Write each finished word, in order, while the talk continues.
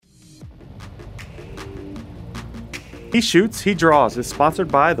He Shoots, He Draws is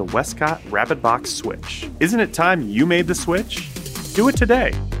sponsored by the Westcott Rapid Switch. Isn't it time you made the switch? Do it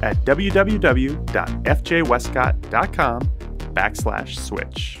today at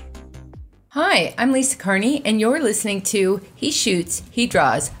www.fjwestcott.com/switch. Hi, I'm Lisa Carney, and you're listening to He Shoots, He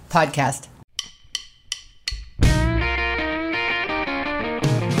Draws podcast.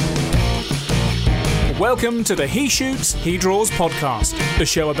 Welcome to the He Shoots, He Draws podcast, the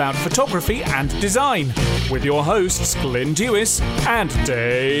show about photography and design, with your hosts Glyn Dewis and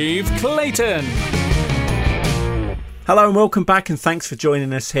Dave Clayton. Hello and welcome back, and thanks for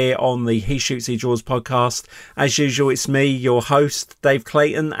joining us here on the He Shoots, He Draws podcast. As usual, it's me, your host, Dave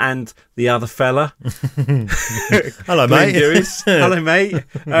Clayton, and the other fella. Hello, mate. Dewis. Hello, mate.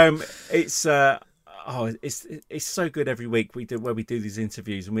 It's so good every week we do these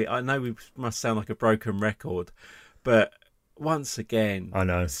interviews, and I know we must sound like a broken record, but once again, I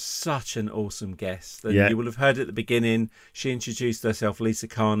know, such an awesome guest. And you will have heard at the beginning, she introduced herself, Lisa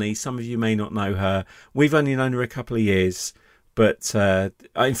Carney. Some of you may not know her. We've only known her a couple of years, but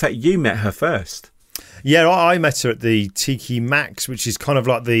in fact, you met her first. Yeah, I met her at the Tiki Max, which is kind of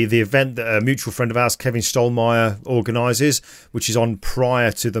like the event that a mutual friend of ours, Kevin Stolmeyer, organises, which is on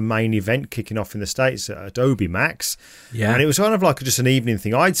prior to the main event kicking off in the States at Adobe Max. Yeah. And it was kind of like just an evening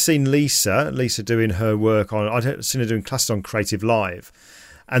thing. I'd seen Lisa doing her work I'd seen her doing classes on Creative Live.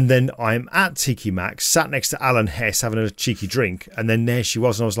 And then I'm at Tiki Max, sat next to Alan Hess having a cheeky drink. And then there she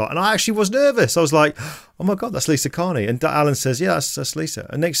was. And I was like, and I actually was nervous. I was like, oh my God, that's Lisa Carney. And Alan says, yeah, that's Lisa.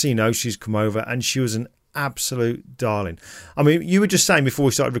 And next thing you know, she's come over and she was an absolute darling. I mean, you were just saying before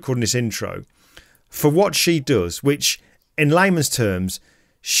we started recording this intro, for what she does, which in layman's terms,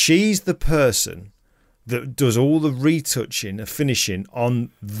 she's the person that does all the retouching and finishing on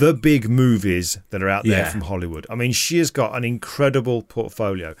the big movies that are out there from Hollywood. I mean, she has got an incredible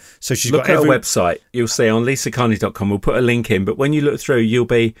portfolio. So she's look got at her website. You'll see on lisacarney.com. We'll put a link in, but when you look through, you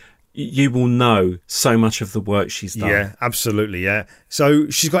will know so much of the work she's done. Yeah, absolutely, yeah. So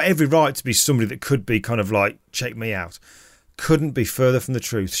she's got every right to be somebody that could be kind of like, check me out. Couldn't be further from the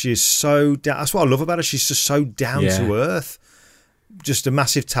truth. She is so down. That's what I love about her. She's just so down to earth. Just a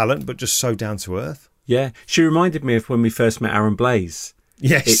massive talent, but just so down to earth. Yeah. She reminded me of when we first met Aaron Blaise.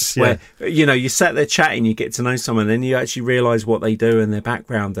 Yes. It's where, you sat there chatting, you get to know someone, and then you actually realise what they do and their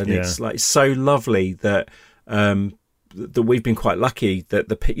background. And it's like so lovely that that we've been quite lucky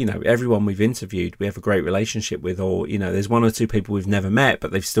that everyone we've interviewed we have a great relationship with, or there's one or two people we've never met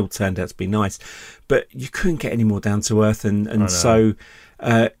but they've still turned out to be nice. But you couldn't get any more down to earth, and so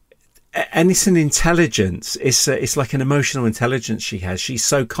and it's an intelligence. It's like an emotional intelligence she has. She's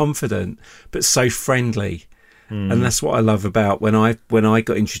so confident but so friendly. And that's what I love about when I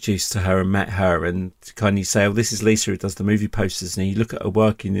got introduced to her and met her, and kind of say, oh, this is Lisa who does the movie posters, and you look at her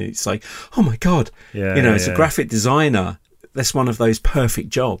work and it's like, oh my God, as a graphic designer, that's one of those perfect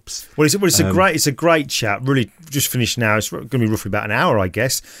jobs. Well, it's a great chat. Really, just finished now. It's going to be roughly about an hour, I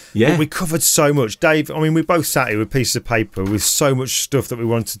guess. Yeah, but we covered so much, Dave. I mean, we both sat here with pieces of paper with so much stuff that we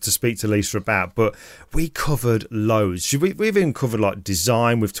wanted to speak to Lisa about, but we covered loads. We've even covered like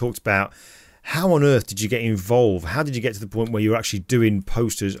design. We've talked about how on earth did you get involved? How did you get to the point where you're actually doing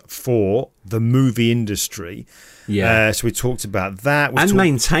posters for the movie industry? Yeah. So we talked about that. And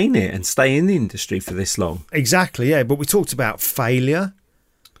maintain it and stay in the industry for this long. Exactly, yeah. But we talked about failure.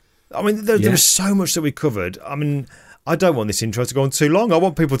 I mean, there was so much that we covered. I mean, I don't want this intro to go on too long. I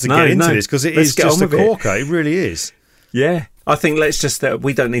want people to get into this because it is just a corker. It really is. Yeah. I think let's just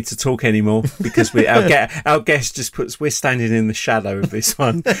we don't need to talk anymore because our guest just we're standing in the shadow of this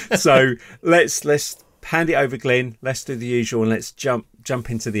one. So let's hand it over, Glyn. Let's do the usual and let's jump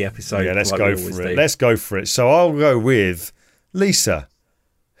into the episode. Yeah, let's go for it. Let's go for it. So I'll go with Lisa.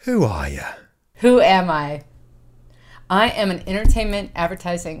 Who are you? Who am I? I am an entertainment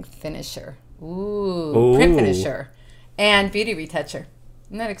advertising finisher. Ooh. Print finisher and beauty retoucher.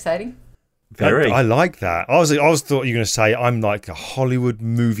 Isn't that exciting? Very. I like that. I was thought you were going to say I'm like a Hollywood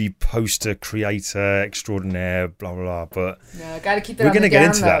movie poster creator extraordinaire, blah blah blah. But no, got to keep that. We're going to get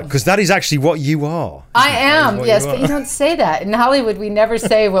into that because that is actually what you are. I am, yes, but you don't say that in Hollywood. We never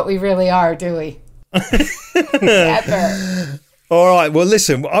say what we really are, do we? Ever. All right. Well,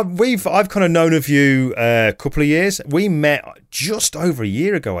 listen, I've kind of known of you a couple of years. We met just over a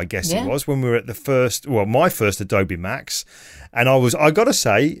year ago, I guess it was, when we were at my first Adobe Max. And I got to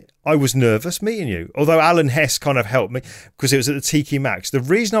say, I was nervous meeting you, although Alan Hess kind of helped me because it was at the Tiki Max. The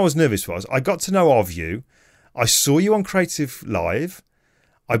reason I was nervous was I got to know of you. I saw you on Creative Live.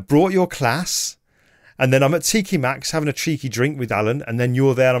 I brought your class. And then I'm at Tiki Max having a cheeky drink with Alan. And then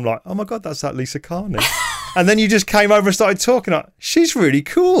you're there and I'm like, oh my God, that's that Lisa Carney. And then you just came over and started talking. Like, she's really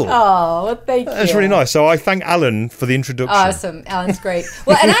cool. Oh, well, thank you. That's really nice. So I thank Alan for the introduction. Awesome. Alan's great.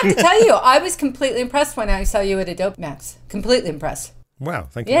 Well, and I have to tell you, I was completely impressed when I saw you at Adobe Max. Completely impressed. Wow,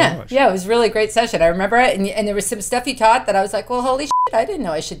 thank you very much. Yeah, it was really a great session. I remember it, and there was some stuff you taught that I was like, well, holy shit, I didn't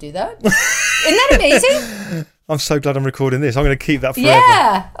know I should do that. Isn't that amazing? I'm so glad I'm recording this. I'm going to keep that forever.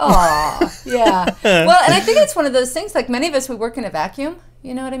 Yeah. Oh, yeah. Well, and I think it's one of those things, like many of us, we work in a vacuum.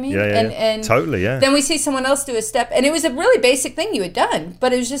 You know what I mean? Yeah. And totally, yeah. Then we see someone else do a step, and it was a really basic thing you had done,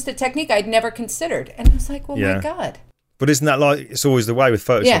 but it was just a technique I'd never considered. And I was like, well, my God. But isn't that like, it's always the way with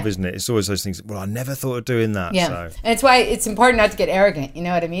Photoshop, isn't it? It's always those things, well, I never thought of doing that. Yeah. So. And it's why it's important not to get arrogant. You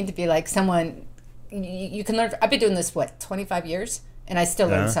know what I mean? To be like someone, you can learn. I've been doing this, 25 years? And I still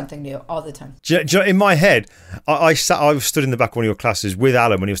learn something new all the time. In my head, I stood in the back of one of your classes with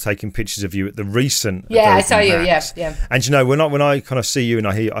Alan when he was taking pictures of you at the recent. Yeah, Adobe I saw you. Max. Yeah. And you know, when I kind of see you and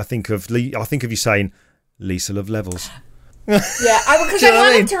I think of you saying, Lisa Love Levels. Yeah, because I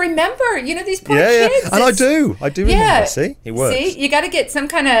wanted to remember. You know, these poor kids. And I do remember. See, it works. See, you got to get some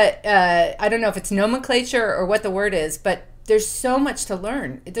kind of I don't know if it's nomenclature or what the word is, but there's so much to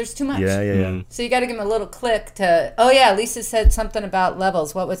learn. There's too much. Yeah. So you got to give them a little click to. Oh yeah, Lisa said something about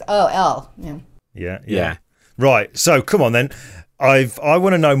levels. What was? Oh, L. Yeah. Right. So come on then. I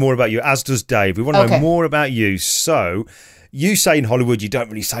want to know more about you, as does Dave. We want to know more about you. So. You say in Hollywood you don't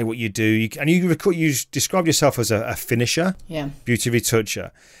really say what you do, you describe yourself as a finisher, beauty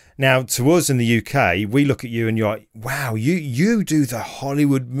retoucher. Now, to us in the UK, we look at you and you're like, wow, you do the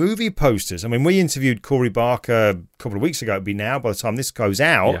Hollywood movie posters. I mean, we interviewed Corey Barker a couple of weeks ago, it'd be now by the time this goes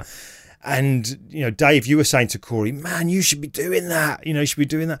out. Yeah. And, you know, Dave, you were saying to Corey, man, you should be doing that. You know, you should be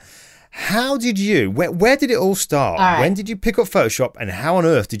doing that. How did you, where did it all start? All right. When did you pick up Photoshop and how on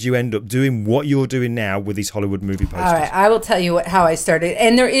earth did you end up doing what you're doing now with these Hollywood movie posters? All right, I will tell you how I started.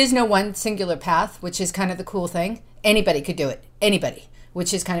 And there is no one singular path, which is kind of the cool thing. Anybody could do it. Anybody,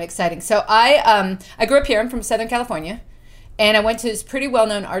 which is kind of exciting. So I grew up here. I'm from Southern California. And I went to this pretty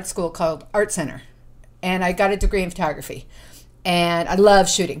well-known art school called Art Center. And I got a degree in photography. And I love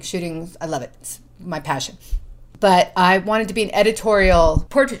shooting. Shooting, I love it. It's my passion. But I wanted to be an editorial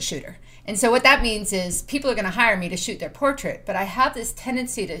portrait shooter. And so what that means is people are going to hire me to shoot their portrait, but I have this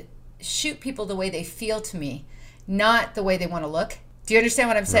tendency to shoot people the way they feel to me, not the way they want to look. Do you understand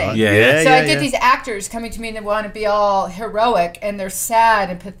what I'm saying? Right. Yeah. So I get these actors coming to me and they want to be all heroic and they're sad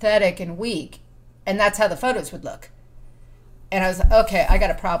and pathetic and weak. And that's how the photos would look. And I was like, okay, I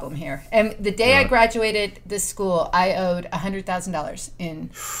got a problem here. And the day I graduated this school, I owed $100,000 in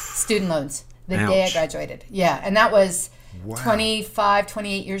student loans. The day I graduated. Yeah. And that was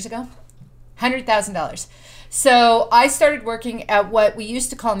 28 years ago. $100,000. So I started working at what we used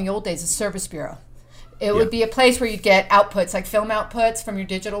to call in the old days a service bureau. It would be a place where you'd get outputs, like film outputs from your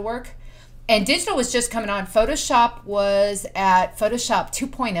digital work. And digital was just coming on. Photoshop was at Photoshop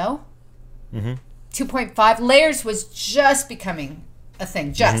 2.0. 2.5. Layers was just becoming a thing.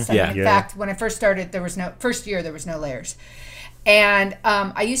 In fact, when I first started, there was no layers. And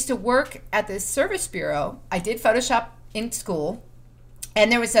I used to work at this service bureau. I did Photoshop in school. And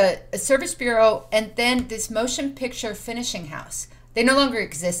there was a service bureau and then this motion picture finishing house. They no longer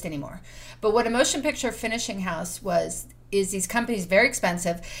exist anymore. But what a motion picture finishing house is these companies, very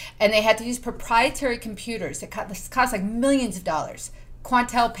expensive, and they had to use proprietary computers that cost like millions of dollars.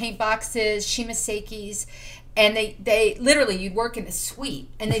 Quantel paint boxes, Shimasekis, and they literally, you'd work in a suite,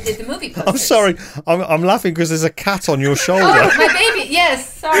 and they did the movie posters. I'm sorry, I'm laughing because there's a cat on your shoulder. Oh, my baby,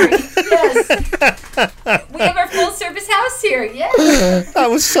 yes, sorry, yes. We have our full service house here, yes. That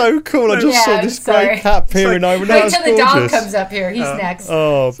was so cool. I just saw this great cat peering over. Wait till the dog comes up here, he's next.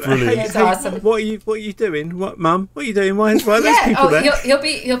 Oh, brilliant. It's awesome. What are you doing? What, Mum? What are you doing? Why are those people there?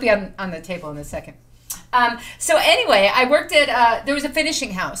 He'll be on the table in a second. So anyway, I worked at, there was a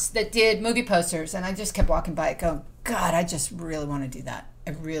finishing house that did movie posters, and I just kept walking by it going, God, I just really want to do that.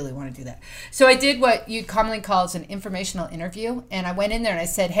 I really want to do that. So I did what you'd commonly call as an informational interview, and I went in there and I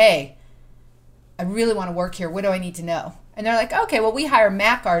said, hey, I really want to work here. What do I need to know? And they're like, okay, well, we hire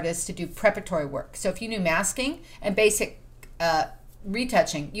Mac artists to do preparatory work. So if you knew masking and basic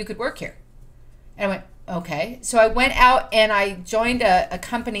retouching, you could work here. And I went, okay. So I went out and I joined a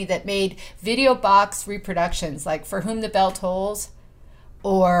company that made video box reproductions, like For Whom the Bell Tolls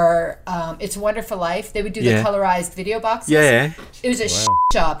or It's a Wonderful Life. They would do the colorized video boxes. Yeah. It was a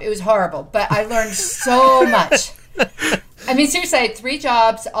job. It was horrible, but I learned so much. I mean, seriously, I had 3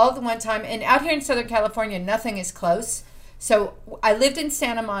 jobs all at the one time. And out here in Southern California, nothing is close. So I lived in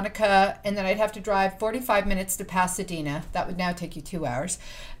Santa Monica, and then I'd have to drive 45 minutes to Pasadena. That would now take you 2 hours.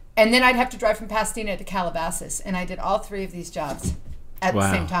 And then I'd have to drive from Pasadena to Calabasas. And I did all 3 of these jobs at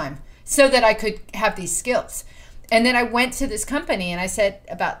the same time. so that I could have these skills. And then I went to this company and I said,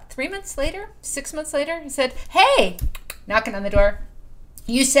 about 6 months later, I said, hey, knocking on the door,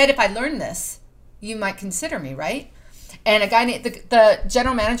 you said if I learned this, you might consider me, right? And a guy named, the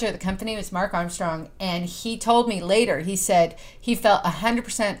general manager of the company was Mark Armstrong, and he told me later, he said he felt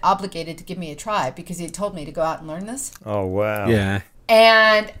 100% obligated to give me a try because he had told me to go out and learn this. Oh, wow. Yeah.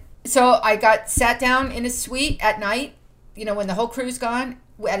 And so I got sat down in a suite at night, you know, when the whole crew's gone,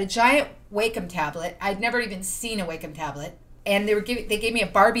 at a giant Wacom tablet. I'd never even seen a Wacom tablet. And they gave me a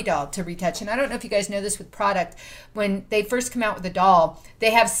Barbie doll to retouch. And I don't know if you guys know this with product. When they first come out with a doll,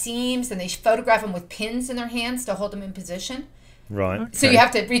 they have seams and they photograph them with pins in their hands to hold them in position. Right. Okay. So you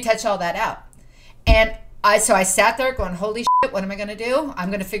have to retouch all that out. And I sat there going, holy shit, what am I going to do? I'm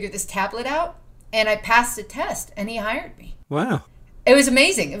going to figure this tablet out. And I passed the test and he hired me. Wow. It was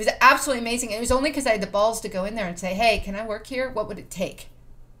amazing. It was absolutely amazing. It was only because I had the balls to go in there and say, hey, can I work here? What would it take?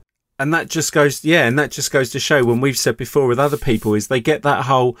 And that just goes to show, when we've said before with other people, is they get that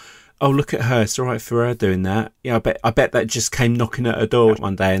whole, oh, look at her, it's all right for her doing that. Yeah, I bet that just came knocking at her door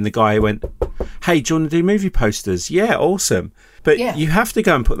one day and the guy went, hey, do you want to do movie posters? Yeah, awesome. But you have to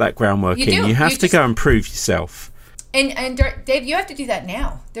go and put that groundwork in. You have to go and prove yourself. And Dave, you have to do that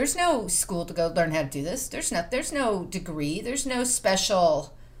now. There's no school to go learn how to do this. There's no degree. There's no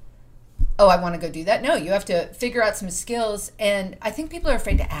special, oh, I want to go do that. No, you have to figure out some skills. And I think people are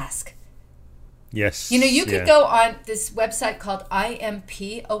afraid to ask. Yes. You know, you could go on this website called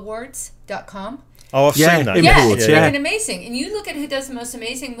IMPawards.com. Oh, I've seen that. Yeah, it's freaking amazing. And you look at who does the most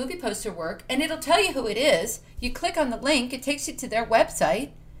amazing movie poster work, and it'll tell you who it is. You click on the link, it takes you to their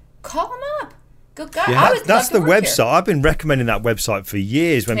website. Call them up. Go, God, I would that's love the to work website. here. I've been recommending that website for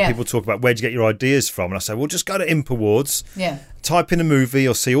years when people talk about where'd you get your ideas from. And I say, well, just go to Imp Awards, type in a movie,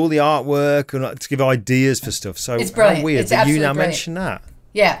 you'll see all the artwork and to give ideas for stuff. So it's brilliant. How weird it's that you now brilliant. mention that.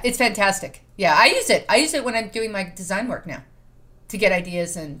 Yeah, it's fantastic. Yeah, I use it. I use it when I'm doing my design work now to get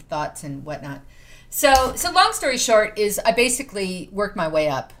ideas and thoughts and whatnot. So long story short is I basically worked my way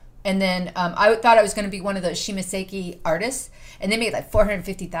up. And then I thought I was going to be one of those Shimaseki artists. And they made like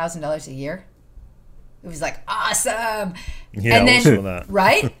 $450,000 a year. It was like, awesome. Yeah, and then, I saw that.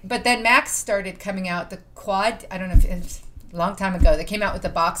 Right? But then Max started coming out, the Quad. I don't know if it was a long time ago. They came out with a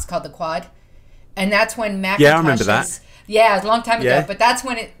box called the Quad. And that's when Macintosh. Yeah, I remember that. Yeah, a long time ago. But that's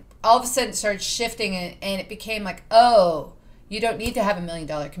when it all of a sudden started shifting and it became like, oh, you don't need to have $1 million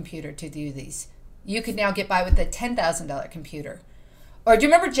computer to do these. You could now get by with a $10,000 computer. Or do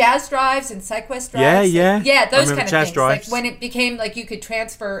you remember Jazz Drives and SyQuest Drives? Yeah, those kind of things. Drives. Like when it became like you could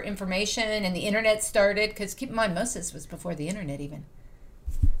transfer information and the internet started. Because keep in mind, most of this was before the internet even.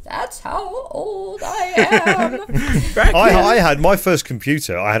 That's how old I am. I had my first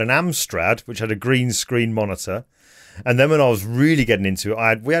computer. I had an Amstrad, which had a green screen monitor. And then when I was really getting into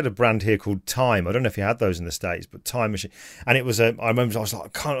it, we had a brand here called Time. I don't know if you had those in the States, but Time Machine. And it was I remember I was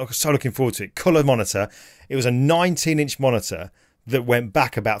like, I was so looking forward to it. Colour monitor. It was a 19-inch monitor that went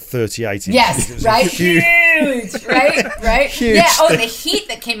back about 38 inches. Yes, right? Huge, right? Huge. Yeah, oh, and the heat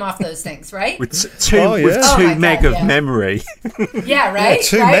that came off those things, right? With two meg of memory. Yeah, right? Yeah,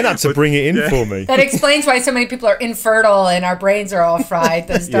 two men had to bring it in for me. That explains why so many people are infertile and our brains are all fried,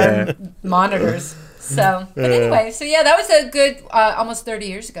 those darn monitors. So, but anyway, so yeah, that was a good almost 30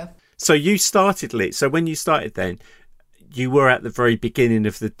 years ago. So you started Lit. So when you started then, you were at the very beginning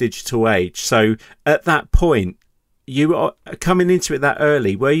of the digital age. So at that point, you are coming into it that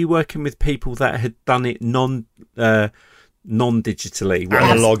early. Were you working with people that had done it non-digitally?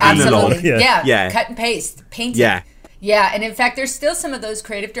 Analog. Absolutely. Yeah. Cut and paste. Painting. Yeah. And in fact, there's still some of those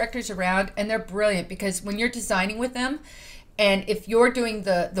creative directors around, and they're brilliant because when you're designing with them, and if you're doing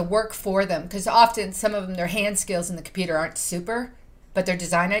the work for them, because often some of them, their hand skills in the computer aren't super, but their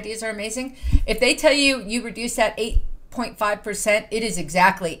design ideas are amazing. If they tell you reduce that 8.5%, it is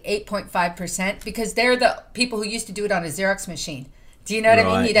exactly 8.5% because they're the people who used to do it on a Xerox machine. Do you know what I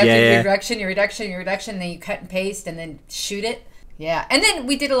mean? You'd have to do your reduction, then you cut and paste and then shoot it. Yeah. And then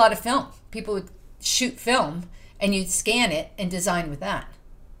we did a lot of film. People would shoot film and you'd scan it and design with that.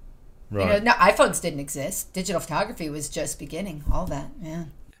 Right. You know, no, iPhones didn't exist. Digital photography was just beginning. All that, yeah.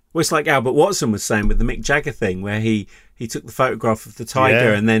 Well, it's like Albert Watson was saying with the Mick Jagger thing, where he took the photograph of the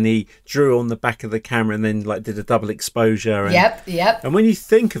tiger and then he drew on the back of the camera and then like did a double exposure. And, Yep. And when you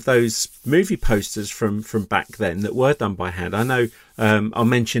think of those movie posters from back then that were done by hand, I know I'll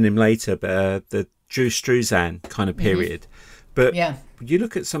mention him later, but the Drew Struzan kind of period. But you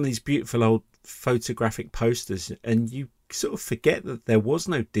look at some of these beautiful old photographic posters and you sort of forget that there was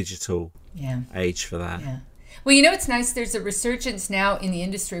no digital age for that. Yeah. Well, you know, it's nice. There's a resurgence now in the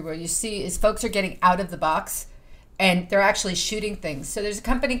industry where you see is folks are getting out of the box and they're actually shooting things. So there's a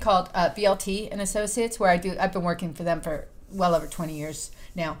company called VLT and Associates where I've been working for them for well over 20 years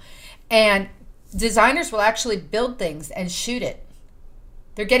now. And designers will actually build things and shoot it.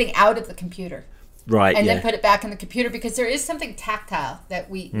 They're getting out of the computer. Right. And then put it back in the computer, because there is something tactile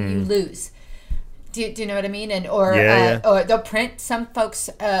that you lose. Do you know what I mean? And or they'll print. Some folks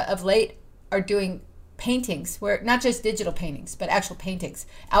of late are doing paintings, where not just digital paintings, but actual paintings,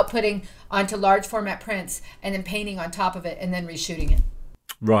 outputting onto large format prints and then painting on top of it and then reshooting it.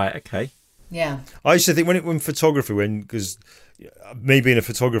 Right. Okay. Yeah. I used to think when photography, because me being a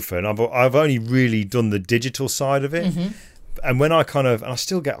photographer, and I've only really done the digital side of it. Mm-hmm. And when I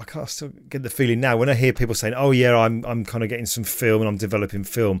still get the feeling now when I hear people saying, "Oh yeah, I'm kind of getting some film and I'm developing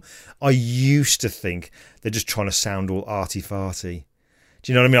film," I used to think they're just trying to sound all arty-farty.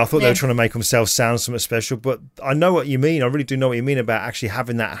 Do you know what I mean? I thought they were trying to make themselves sound something special, but I know what you mean. I really do know what you mean about actually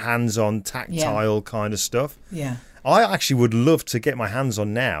having that hands-on, tactile kind of stuff. Yeah. I actually would love to get my hands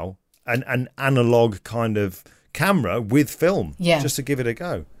on now an analog kind of camera with film, just to give it a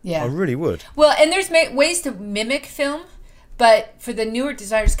go. Yeah, I really would. Well, and there's ways to mimic film, but for the newer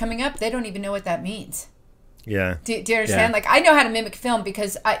designers coming up, they don't even know what that means. Yeah. Do you understand? Yeah. Like, I know how to mimic film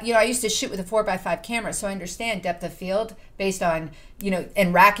because I used to shoot with a 4x5 camera, so I understand depth of field based on,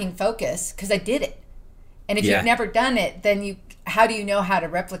 and racking focus, because I did it. And if you've never done it, then how do you know how to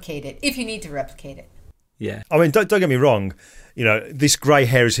replicate it if you need to replicate it? Yeah. I mean, don't get me wrong. This grey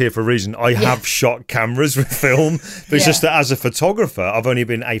hair is here for a reason. I have shot cameras with film, but it's just that as a photographer, I've only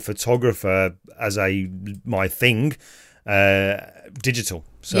been a photographer as my thing, digital.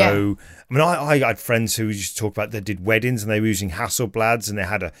 So, I mean, I had friends who used to talk about they did weddings and they were using Hasselblads and they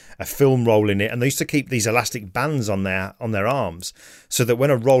had a film roll in it, and they used to keep these elastic bands on their arms so that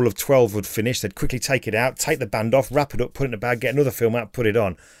when a roll of 12 would finish, they'd quickly take it out, take the band off, wrap it up, put it in a bag, get another film out, put it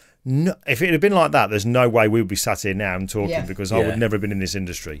on. No, if it had been like that, there's no way we would be sat here now and talking because I would never have been in this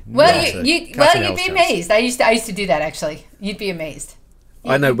industry. Well, you'd be amazed. I used to do that, actually. You'd be amazed.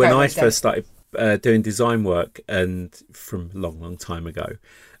 I know when I first started doing design work, and from a long time ago,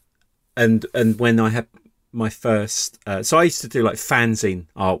 and when I had my first, so I used to do like fanzine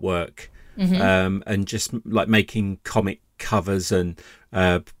artwork, and just like making comic covers and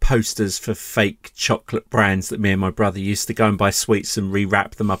posters for fake chocolate brands that me and my brother used to go and buy sweets and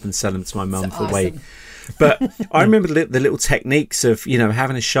rewrap them up and sell them to my mum for weight. But I remember the little techniques of,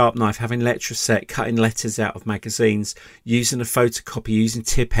 having a sharp knife, having Letraset, cutting letters out of magazines, using a photocopy, using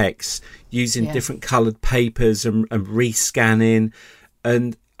Tipex, using different coloured papers and rescanning.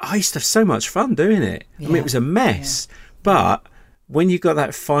 And I used to have so much fun doing it. I mean, it was a mess. But when you got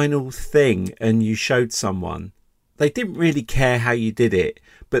that final thing and you showed someone, they didn't really care how you did it.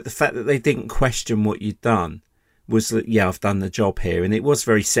 But the fact that they didn't question what you'd done was that, I've done the job here. And it was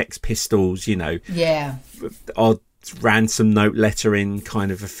very Sex Pistols, odd ransom note lettering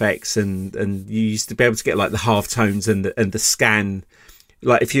kind of effects. And you used to be able to get like the half tones and the scan.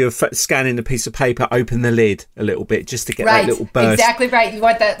 Like if you're scanning a piece of paper, open the lid a little bit just to get that little burst. Exactly right. You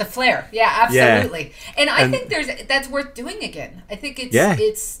want the flare. Yeah, absolutely. Yeah. And I think that's worth doing again. I think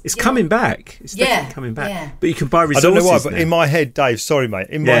it's coming back. It's definitely coming back. Yeah. But you can buy resources. I don't know why, but in my head, Dave, sorry mate,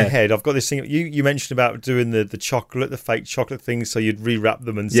 in my head I've got this thing you mentioned about doing the chocolate, the fake chocolate things, so you'd rewrap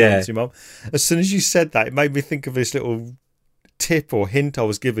them and send them to your mum. As soon as you said that, it made me think of this little tip or hint I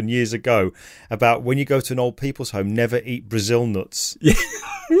was given years ago about when you go to an old people's home, never eat Brazil nuts. Yeah,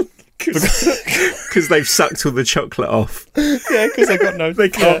 because they've sucked all the chocolate off. Yeah, because they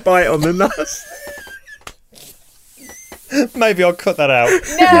can't bite on the nuts. Maybe I'll cut that out.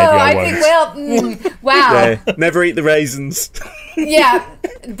 No, I think, wow. Yeah, never eat the raisins. Yeah,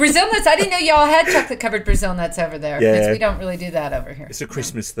 Brazil nuts. I didn't know y'all had chocolate covered Brazil nuts over there. Yeah. We don't really do that over here. It's a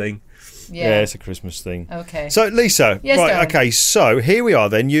Christmas thing. Yeah, it's a Christmas thing. Okay. So, Lisa, yes, right? darling. Okay, so here we are.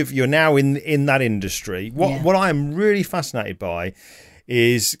 Then you're now in that industry. What I am really fascinated by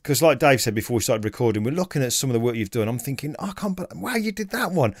is because, like Dave said before we started recording, we're looking at some of the work you've done. I'm thinking, wow, you did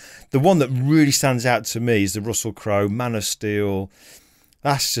that one. The one that really stands out to me is the Russell Crowe Man of Steel.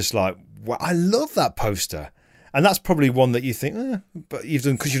 That's just like, wow, I love that poster. And that's probably one that you think, but you've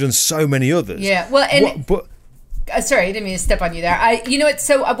done so many others. Yeah. Well, sorry, I didn't mean to step on you there.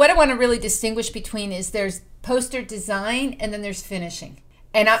 So what I want to really distinguish between is there's poster design and then there's finishing.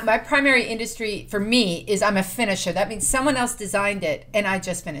 And my primary industry for me is I'm a finisher. That means someone else designed it and I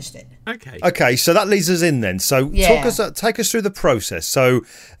just finished it. Okay, so that leads us in then. So take us through the process. So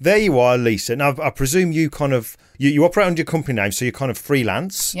there you are, Lisa. Now I presume you kind of you operate under your company name, so you're kind of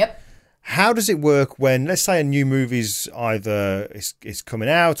freelance. Yep. How does it work when, let's say, a new movie's either is coming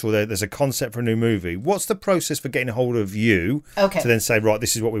out or there's a concept for a new movie? What's the process for getting a hold of you to then say, right,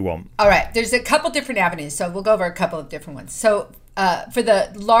 this is what we want? All right. There's a couple different avenues, so we'll go over a couple of different ones. So for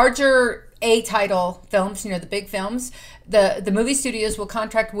the larger A-title films, the big films, the movie studios will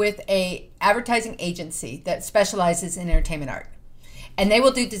contract with a advertising agency that specializes in entertainment art. And they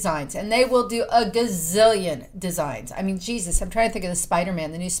will do designs, and they will do a gazillion designs. I mean, Jesus, I'm trying to think of the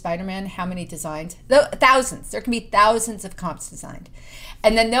Spider-Man, the new Spider-Man, how many designs? Thousands. There can be thousands of comps designed.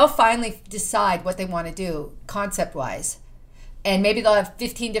 And then they'll finally decide what they want to do concept-wise. And maybe they'll have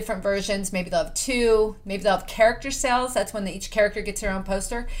 15 different versions. Maybe they'll have 2. Maybe they'll have character cells. That's when each character gets their own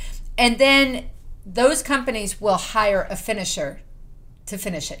poster. And then those companies will hire a finisher to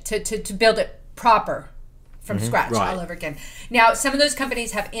finish it, to build it proper from scratch all over again. Now, some of those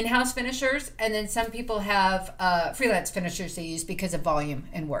companies have in-house finishers, and then some people have freelance finishers they use because of volume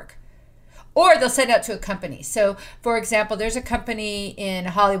and work. Or they'll send out to a company. So, for example, there's a company in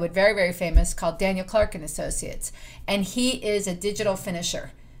Hollywood, very, very famous, called Daniel Clark and Associates. And he is a digital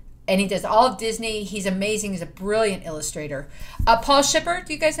finisher. And he does all of Disney. He's amazing. He's a brilliant illustrator. Paul Shipper.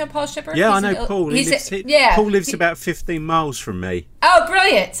 Do you guys know Paul Shipper? Yeah, I know Paul. Paul lives about 15 miles from me. Oh,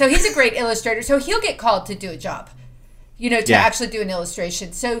 brilliant. So he's a great illustrator. So he'll get called to do a job, to actually do an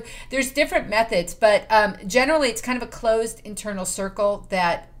illustration. So there's different methods. But generally, it's kind of a closed internal circle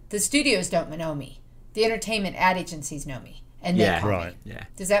that the studios don't know me. The entertainment ad agencies know me. And they call me. Yeah.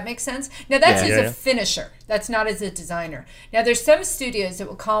 Does that make sense? Now, that's as a finisher. That's not as a designer. Now, there's some studios that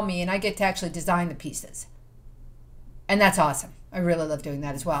will call me, and I get to actually design the pieces. And that's awesome. I really love doing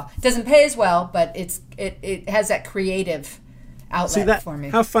that as well. It doesn't pay as well, but it has that creative outlet for me.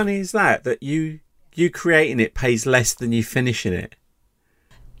 How funny is that you creating it pays less than you finishing it?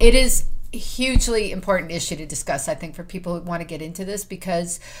 It is a hugely important issue to discuss, I think, for people who want to get into this,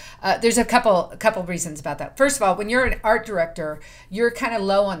 because there's a couple reasons about that. First of all, when you're an art director, you're kind of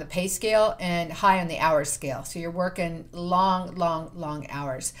low on the pay scale and high on the hours scale. So you're working long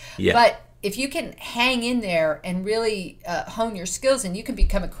hours. Yeah. But if you can hang in there and really hone your skills, and you can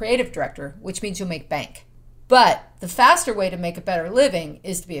become a creative director, which means you'll make bank. But the faster way to make a better living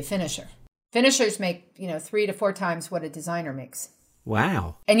is to be a finisher. Finishers make 3 to 4 times what a designer makes.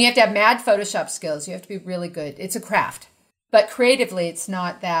 Wow. And you have to have mad Photoshop skills. You have to be really good. It's a craft. But creatively, it's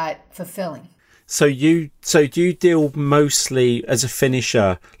not that fulfilling. So do you deal mostly as a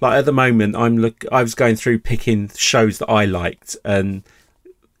finisher? Like at the moment, I was going through picking shows that I liked, and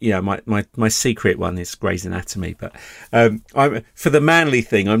my secret one is Grey's Anatomy. But for the manly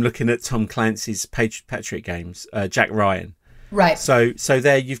thing, I'm looking at Tom Clancy's Patriot Games, Jack Ryan. Right. So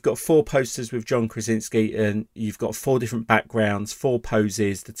there you've got 4 posters with John Krasinski, and you've got 4 different backgrounds, 4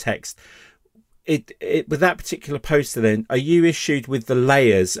 poses, the text. It with that particular poster, then are you issued with the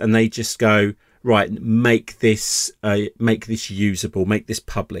layers, and they just go, right, make this usable, make this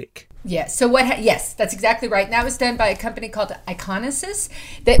public? Yeah. So yes, that's exactly right. And that was done by a company called Iconisys,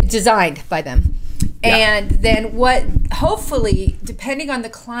 that designed by them. Yeah. And then hopefully, depending on the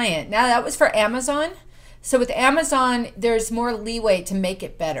client, now that was for Amazon. So with Amazon, there's more leeway to make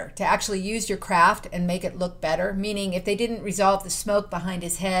it better, to actually use your craft and make it look better. Meaning, if they didn't resolve the smoke behind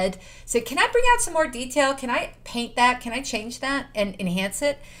his head, say, can I bring out some more detail? Can I paint that? Can I change that and enhance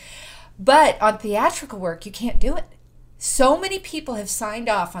it? But on theatrical work, you can't do it. So many people have signed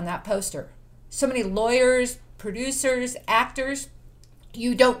off on that poster. So many lawyers, producers, actors.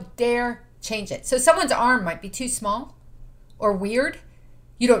 You don't dare change it. So someone's arm might be too small or weird.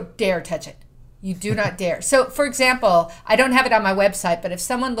 You don't dare touch it. You do not dare. So, for example, I don't have it on my website, but if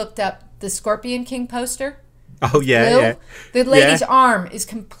someone looked up the Scorpion King poster, the lady's arm is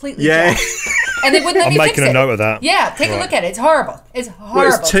completely jacked. And they wouldn't let me fix it. I'm making a note of that. Yeah, take a look at it. It's horrible. It's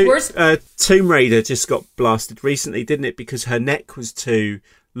horrible. Well, Tomb Raider just got blasted recently, didn't it? Because her neck was too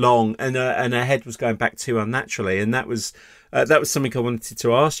long and her head was going back too unnaturally. And that was something I wanted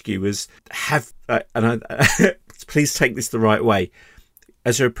to ask you was, please take this the right way.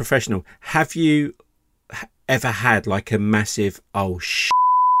 As a professional, have you ever had like a massive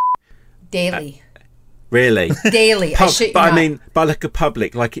daily? Really? Daily. I mean, by like a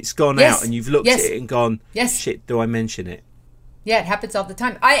public, like it's gone out and you've looked at it and gone, shit, do I mention it? Yeah, it happens all the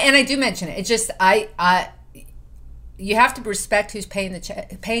time. I do mention it. It's just you have to respect who's paying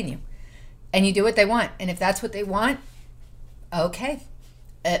you, and you do what they want. And if that's what they want, okay.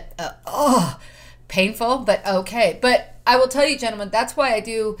 Painful, but okay. But I will tell you, gentlemen, that's why I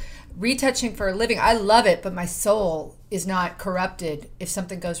do retouching for a living. I love it, but my soul is not corrupted if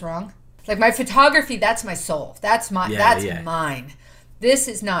something goes wrong. Like my photography, that's my soul. That's mine. This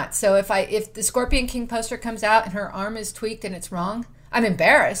is not. So if the Scorpion King poster comes out and her arm is tweaked and it's wrong, I'm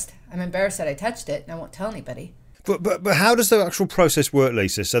embarrassed. I'm embarrassed that I touched it, and I won't tell anybody. But how does the actual process work,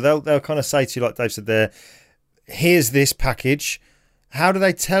 Lisa? So they'll kind of say to you, like Dave said there, here's this package. How do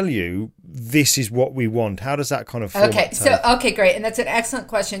they tell you this is what we want? How does that kind of Okay, great. And that's an excellent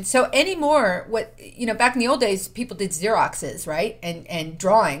question. So anymore, back in the old days, people did Xeroxes, right? And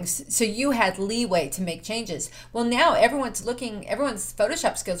drawings. So you had leeway to make changes. Well, now everyone's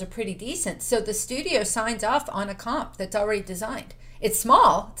Photoshop skills are pretty decent. So the studio signs off on a comp that's already designed. It's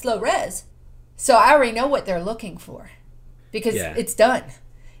small, it's low res. So I already know what they're looking for because it's done.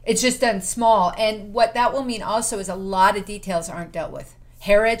 It's just done small. And what that will mean also is a lot of details aren't dealt with.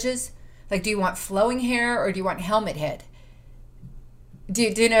 Hair edges, like do you want flowing hair or do you want helmet head? Do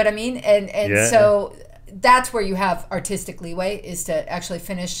you know what I mean? And so that's where you have artistic leeway, is to actually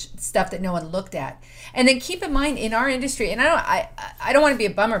finish stuff that no one looked at. And then keep in mind, in our industry, and I don't want to be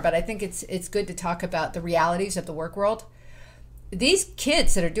a bummer, but I think it's good to talk about the realities of the work world. These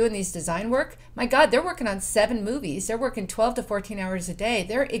kids that are doing these design work, my God, they're working on 7 movies. They're working 12 to 14 hours a day.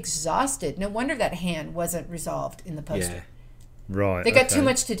 They're exhausted. No wonder that hand wasn't resolved in the poster. Yeah. Right. They got too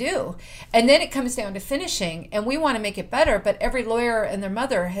much to do. And then it comes down to finishing, and we want to make it better, but every lawyer and their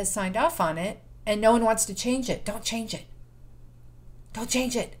mother has signed off on it, and no one wants to change it. Don't change it. Don't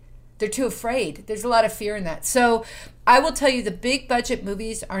change it. They're too afraid. There's a lot of fear in that. I will tell you, the big budget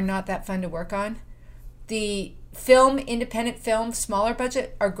movies are not that fun to work on. The independent film, smaller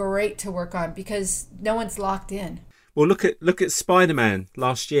budget, are great to work on because no one's locked in. Well, look at Spider-Man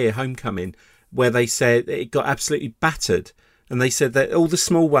last year, Homecoming, where they said it got absolutely battered. And they said that all the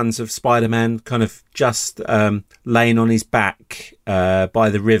small ones of Spider-Man kind of just laying on his back by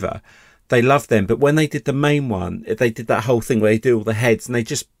the river, they loved them. But when they did the main one, they did that whole thing where they do all the heads, and they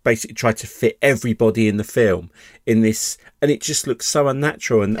just basically tried to fit everybody in the film in this, and it just looked so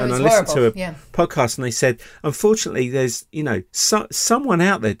unnatural. And I listened to a podcast, and they said, unfortunately, there's someone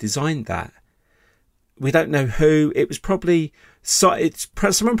out there designed that. We don't know who. It was probably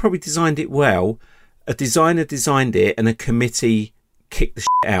someone probably designed it well. A designer designed it, and a committee kicked the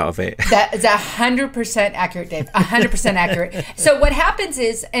shit out of it. That is 100% accurate, Dave. 100% accurate. So what happens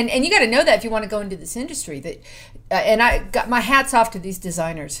is, and you got to know that if you want to go into this industry, that, and I got my hats off to these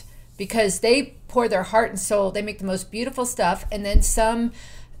designers because they pour their heart and soul. They make the most beautiful stuff, and then some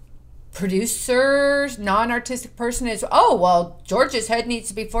producer, non-artistic person is, George's head needs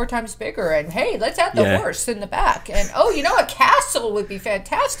to be 4 times bigger, and hey, let's add the horse in the back, and a castle would be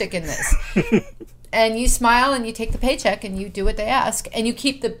fantastic in this. And you smile and you take the paycheck and you do what they ask, and you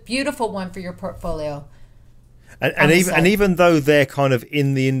keep the beautiful one for your portfolio. And even though they're kind of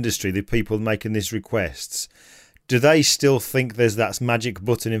in the industry, the people making these requests, do they still think there's that magic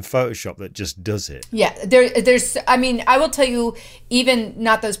button in Photoshop that just does it? Yeah, there's. I mean, I will tell you, even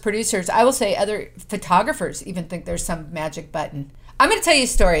not those producers, I will say other photographers even think there's some magic button. I'm going to tell you a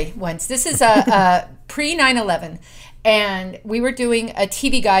story once. This is a pre 9/11. And we were doing a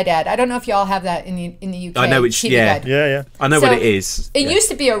TV Guide ad. I don't know if y'all have that in the UK. I know it's TV Guide. Yeah. I know what it is. It used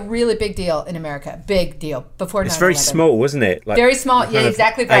to be a really big deal in America. Big deal before 9/11. It's very small, wasn't it? Like, very small. Yeah,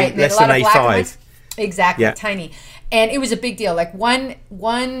 exactly right. Less than A5. Exactly, tiny. And it was a big deal. Like one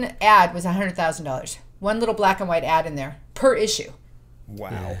ad was $100,000. One little black and white ad in there per issue. Wow.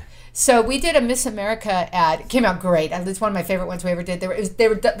 Yeah. So we did a Miss America ad. It came out great. It's one of my favorite ones we ever did.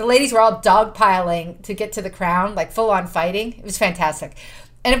 The ladies were all dogpiling to get to the crown, like full on fighting. It was fantastic.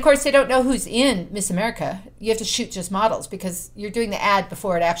 And of course, they don't know who's in Miss America. You have to shoot just models because you're doing the ad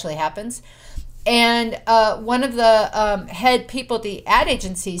before it actually happens. And one of the head people at the ad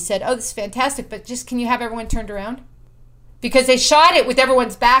agency said, "Oh, this is fantastic, but just can you have everyone turned around?" Because they shot it with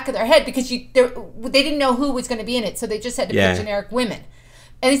everyone's back of their head because they didn't know who was going to be in it, so they just had to pick generic women.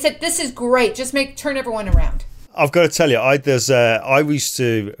 And he said, "This is great. Just turn everyone around." I've got to tell you, I used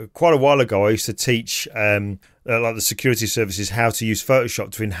to, quite a while ago, I used to teach like the security services how to use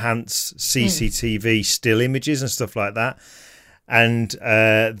Photoshop to enhance CCTV still images and stuff like that. And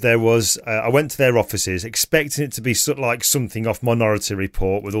I went to their offices expecting it to be sort of like something off Minority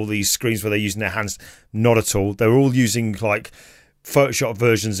Report with all these screens where they're using their hands. Not at all. They were all using like Photoshop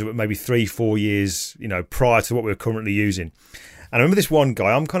versions that were maybe 3-4 years, prior to what we're currently using. And I remember this one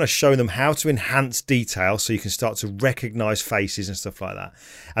guy, I'm kind of showing them how to enhance detail so you can start to recognize faces and stuff like that.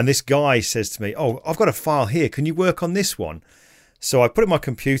 And this guy says to me, "Oh, I've got a file here. Can you work on this one?" So I put it in my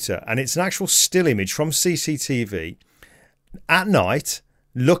computer, and it's an actual still image from CCTV at night,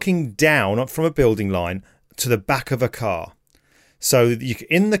 looking down from a building line to the back of a car. So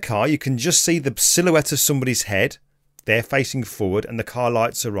in the car, you can just see the silhouette of somebody's head. They're facing forward, and the car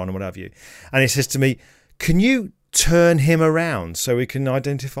lights are on and what have you. And he says to me, "Can you turn him around so we can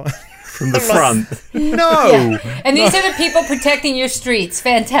identify from the front. No. Yeah. And these are the people protecting your streets.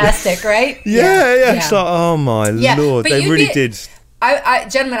 Fantastic, right? Yeah. It's like, oh my Lord, they really did.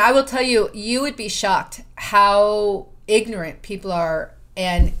 Gentlemen, I will tell you, you would be shocked how ignorant people are,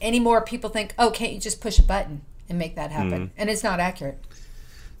 and any more people think, oh, can't you just push a button and make that happen? And it's not accurate.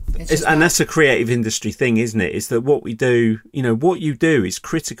 And that's a creative industry thing, isn't it? Is that what we do? What you do is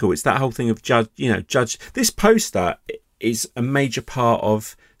critical. It's that whole thing of judge. This poster is a major part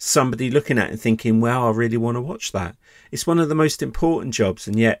of somebody looking at it and thinking, "Well, I really want to watch that." It's one of the most important jobs,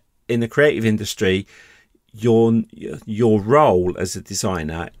 and yet in the creative industry, your role as a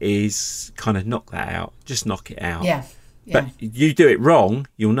designer is kind of knock that out. Just knock it out. Yeah. But you do it wrong,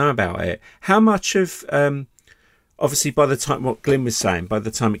 you'll know about it. How much of obviously, by the time, what Glyn was saying, by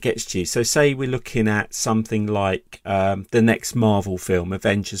the time it gets to you, so say we're looking at something like the next Marvel film,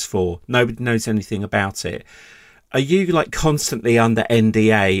 Avengers 4. Nobody knows anything about it. Are you like constantly under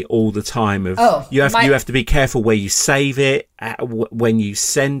NDA all the time? You have to be careful where you save it, when you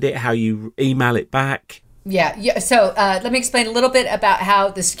send it, how you email it back. Yeah. So let me explain a little bit about how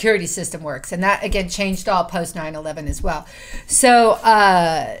the security system works. And that, again, changed all post 9/11 as well. So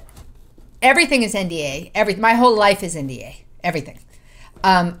everything is NDA. My whole life is NDA. Everything.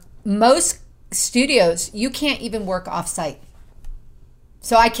 Most studios, you can't even work off-site.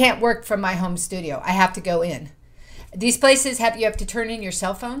 So I can't work from my home studio. I have to go in. These places you have to turn in your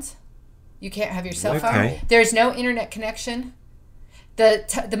cell phones. You can't have your cell phone. There's no internet connection.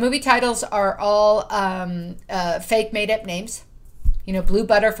 The movie titles are all fake made-up names. Blue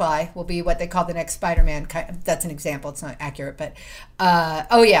Butterfly will be what they call the next Spider-Man. That's an example. It's not accurate, but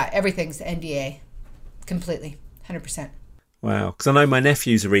everything's NDA, completely, 100%. Wow, because I know my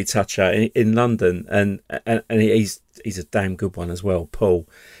nephew's a retoucher in London, and he's a damn good one as well, Paul.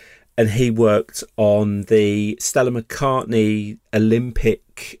 And he worked on the Stella McCartney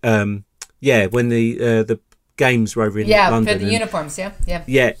Olympic, when the games were over in London. Yeah, for the uniforms, yeah.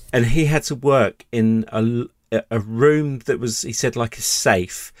 Yeah, and he had to work in a room that was, he said, like a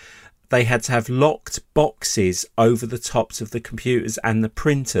safe. They had to have locked boxes over the tops of the computers and the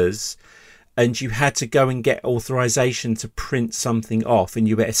printers, and you had to go and get authorization to print something off, and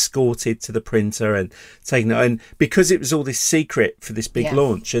you were escorted to the printer and taken it. And because it was all this secret for this big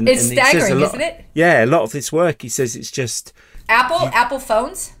launch, and it's and staggering, isn't it? Yeah, a lot of this work, he says, it's just Apple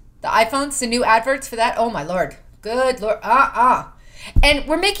phones, the iPhones, the new adverts for that. Oh my Lord, good Lord, and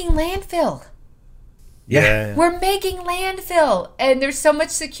we're making landfill. Yeah, we're making landfill, and there's so much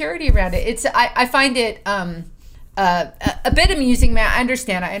security around it. I find it a bit amusing, man. I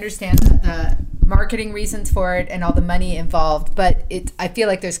understand the marketing reasons for it and all the money involved, but I feel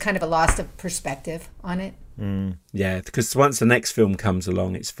like there's kind of a loss of perspective on it. Yeah, because once the next film comes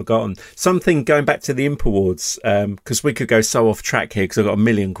along, it's forgotten. Something going back to the Imp Awards, because we could go so off track here because I've got a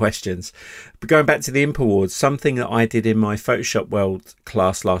million questions. But going back to the Imp Awards, something that I did in my Photoshop World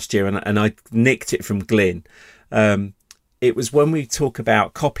class last year, and I nicked it from Glyn. It was when we talk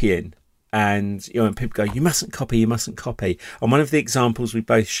about copying. And and people go, you mustn't copy. And one of the examples we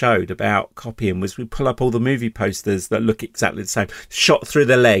both showed about copying was we pull up all the movie posters that look exactly the same, shot through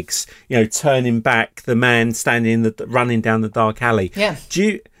the legs, turning back, the man standing running down the dark alley. Yeah.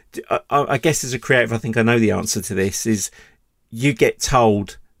 I guess as a creative, I think I know the answer to this is you get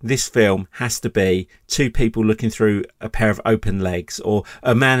told this film has to be two people looking through a pair of open legs, or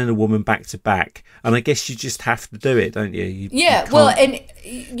a man and a woman back to back. And I guess you just have to do it, don't you? Well, and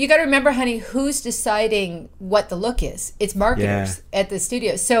you got to remember, honey, who's deciding what the look is? It's marketers at the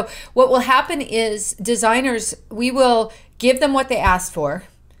studio. So what will happen is designers, we will give them what they asked for,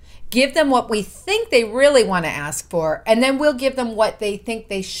 give them what we think they really want to ask for, and then we'll give them what they think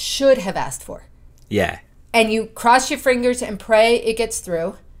they should have asked for. Yeah. And you cross your fingers and pray it gets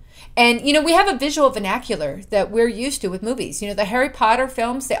through. And, we have a visual vernacular that we're used to with movies. The Harry Potter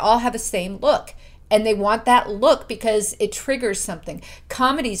films, they all have the same look. And they want that look because it triggers something.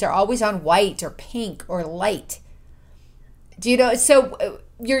 Comedies are always on white or pink or light. So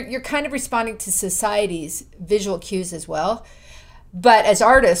you're kind of responding to society's visual cues as well. But as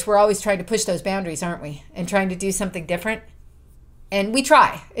artists, we're always trying to push those boundaries, aren't we? And trying to do something different. And we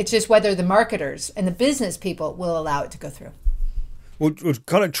try. It's just whether the marketers and the business people will allow it to go through. We're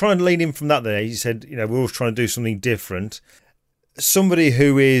kind of trying to lean in from that there. You said, we're always trying to do something different. Somebody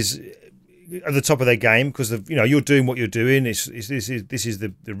who is at the top of their game, because you're doing what you're doing. This is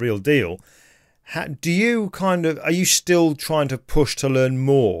the real deal. Are you still trying to push to learn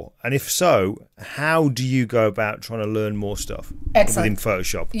more? And if so, how do you go about trying to learn more stuff within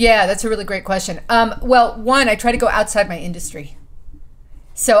Photoshop? Yeah, that's a really great question. Well, one, I try to go outside my industry.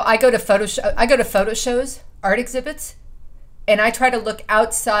 So I go to photo shows, art exhibits, and I try to look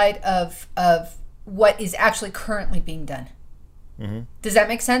outside of what is actually currently being done. Mm-hmm. Does that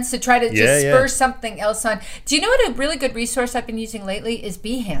make sense? To try to just spur something else on. Do you know what a really good resource I've been using lately is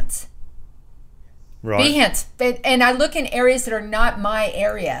Behance? Right. Behance. And I look in areas that are not my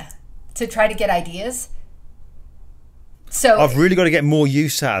area to try to get ideas. So I've really got to get more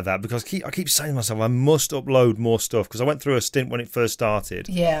use out of that, because I keep saying to myself I must upload more stuff, because I went through a stint when it first started.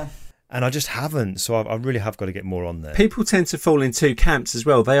 Yeah. And I just haven't, so I really have got to get more on there. People tend to fall in two camps as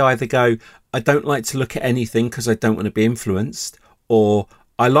well. They either go, I don't like to look at anything because I don't want to be influenced, or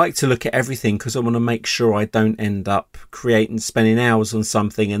I like to look at everything because I want to make sure I don't end up spending hours on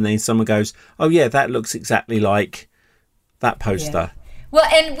something and then someone goes, oh yeah, that looks exactly like that poster. Yeah. Well,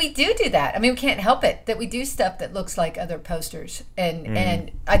 and we do that. I mean, we can't help it that we do stuff that looks like other posters.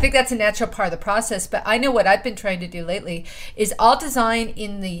 And I think that's a natural part of the process. But I know what I've been trying to do lately is I'll design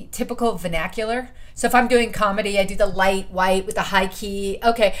in the typical vernacular. So if I'm doing comedy, I do the light white with the high key.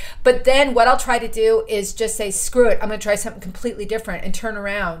 Okay. But then what I'll try to do is just say, screw it, I'm going to try something completely different and turn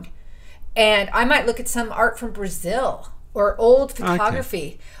around. And I might look at some art from Brazil or old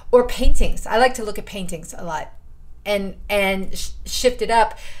photography or paintings. I like to look at paintings a lot. And shift it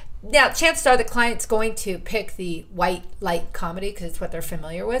up. Now, chances are the client's going to pick the white light comedy because it's what they're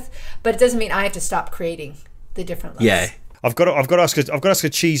familiar with, but it doesn't mean I have to stop creating the different looks. Yeah, I've got to ask a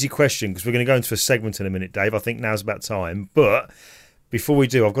cheesy question, because we're going to go into a segment in a minute, Dave. I think now's about time. But before we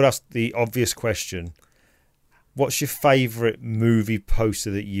do, I've got to ask the obvious question: what's your favourite movie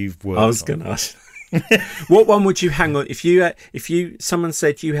poster that you've worked on? I was going to ask. What one would you hang on if someone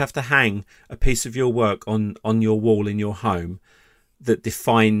said you have to hang a piece of your work on your wall in your home that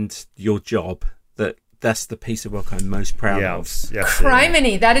defined your job, that's the piece of work I'm most proud of? Yes,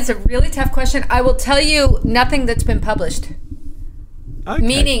 Criminy, that is a really tough question. I will tell you, nothing that's been published. Okay.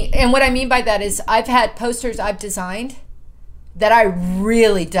 Meaning, and what I mean by that is I've had posters I've designed that I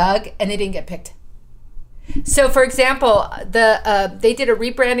really dug and they didn't get picked. So for example, they did a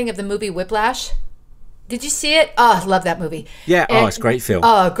rebranding of the movie Whiplash. Did you see it? Oh, I love that movie. Yeah, it's a great film.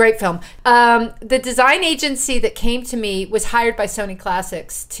 Oh, great film. The design agency that came to me was hired by Sony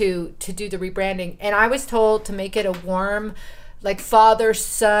Classics to do the rebranding. And I was told to make it a warm, like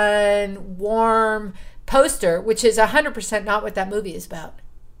father-son, warm poster, which is 100% not what that movie is about.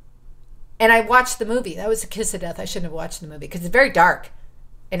 And I watched the movie. That was a kiss of death. I shouldn't have watched the movie because it's very dark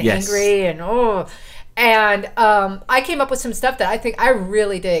and angry and I came up with some stuff that I think I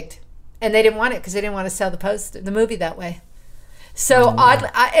really digged. And they didn't want it because they didn't want to sell the movie that way. So oddly,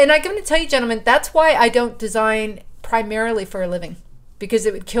 and I'm going to tell you, gentlemen, that's why I don't design primarily for a living, because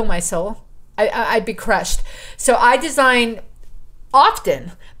it would kill my soul. I'd be crushed. So I design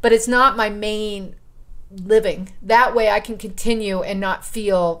often, but it's not my main living. That way I can continue and not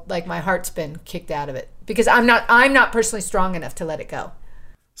feel like my heart's been kicked out of it, because I'm not personally strong enough to let it go.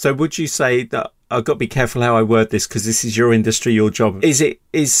 So would you say that, I've got to be careful how I word this because this is your industry, your job.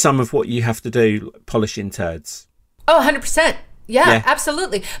 Is some of what you have to do polishing turds? Oh, 100%. Yeah,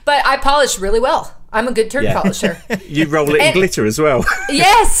 absolutely. But I polish really well. I'm a good turd polisher. You roll it in glitter as well.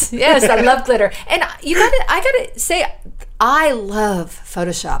 Yes, I love glitter. And I gotta say, I love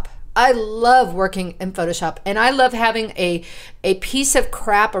Photoshop. I love working in Photoshop, and I love having a piece of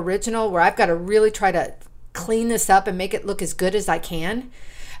crap original where I've got to really try to clean this up and make it look as good as I can.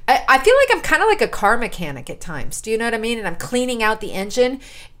 I feel like I'm kind of like a car mechanic at times. Do you know what I mean? And I'm cleaning out the engine,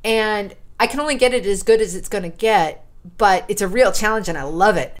 and I can only get it as good as it's going to get, but it's a real challenge, and I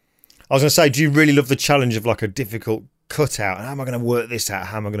love it. I was going to say, do you really love the challenge of like a difficult cutout? How am I going to work this out?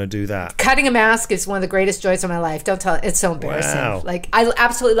 How am I going to do that? Cutting a mask is one of the greatest joys of my life. Don't tell it. It's so embarrassing. Wow. Like, I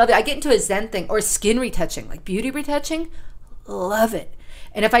absolutely love it. I get into a Zen thing, or skin retouching, like beauty retouching. Love it.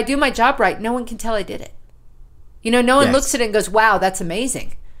 And if I do my job right, no one can tell I did it. You know, no one looks at it and goes, wow, that's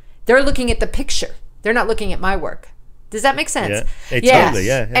amazing. They're looking at the picture. They're not looking at my work. Does that make sense? Totally,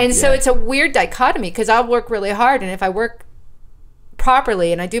 And so it's a weird dichotomy, because I'll work really hard, and if I work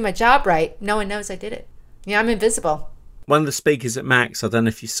properly and I do my job right, no one knows I did it. Yeah, I'm invisible. One of the speakers at Max, I don't know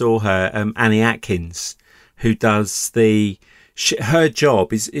if you saw her, Annie Atkins, who does her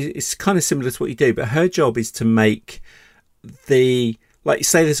job is kind of similar to what you do, but her job is to make like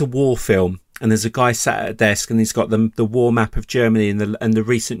say there's a war film, and there's a guy sat at a desk and he's got the war map of Germany and the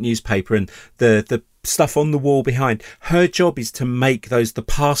recent newspaper and the stuff on the wall behind. Her job is to make the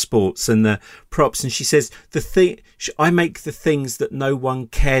passports and the props. And she says, I make the things that no one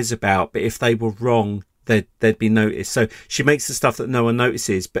cares about, but if they were wrong, they'd be noticed. So she makes the stuff that no one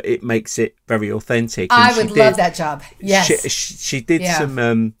notices, but it makes it very authentic. And I would love that job. Yes. She did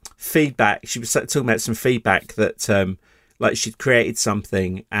some feedback. She was talking about some feedback that like she'd created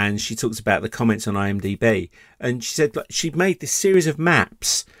something, and she talks about the comments on IMDb, and she said like, she'd made this series of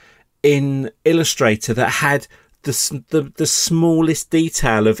maps in Illustrator that had the smallest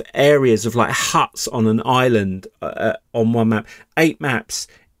detail of areas of like huts on an island on one map, 8 maps,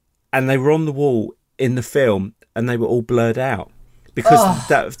 and they were on the wall in the film, and they were all blurred out because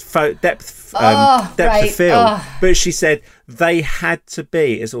depth of field. But she said they had to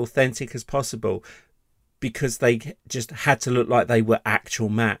be as authentic as possible because they just had to look like they were actual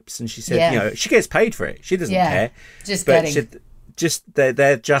maps. And she said, you know, she gets paid for it. She doesn't care.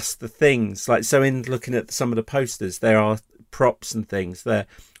 They're just the things. Like, so in looking at some of the posters, there are props and things there.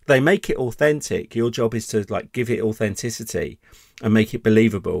 They make it authentic. Your job is to like give it authenticity and make it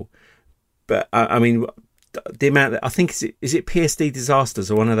believable. But I mean, the amount that I think is it PSD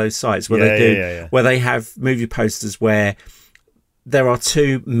Disasters or one of those sites where where they have movie posters where there are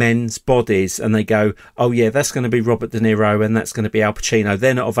 2 men's bodies and they go, oh yeah, that's going to be Robert De Niro and that's going to be Al Pacino.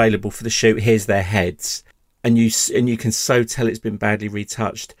 They're not available for the shoot. Here's their heads. And you can so tell it's been badly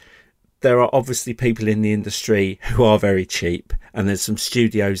retouched. There are obviously people in the industry who are very cheap, and there's some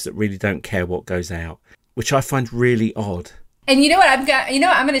studios that really don't care what goes out, which I find really odd. And you know what? I'm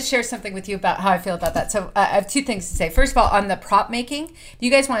going to share something with you about how I feel about that. So I have 2 things to say. First of all, on the prop making, if you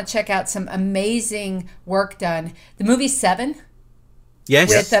guys want to check out some amazing work done, the movie Seven. Yes.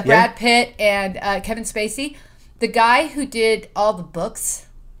 With Brad Pitt and Kevin Spacey. The guy who did all the books,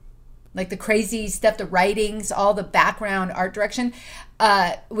 like the crazy stuff, the writings, all the background art direction,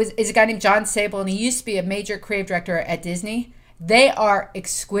 is a guy named John Sable, and he used to be a major creative director at Disney. They are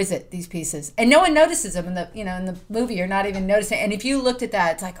exquisite, these pieces, and no one notices them in the movie. You're not even noticing. And if you looked at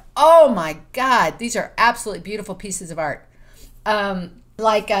that, it's like, oh my God, these are absolutely beautiful pieces of art. There's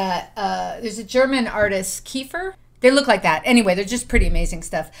a German artist, Kiefer. They look like that. Anyway, they're just pretty amazing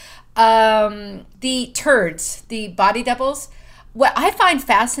stuff. The turds, the body doubles. What I find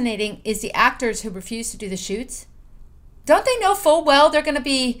fascinating is the actors who refuse to do the shoots. Don't they know full well they're going to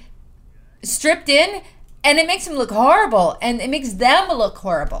be stripped in? And it makes them look horrible, and it makes them look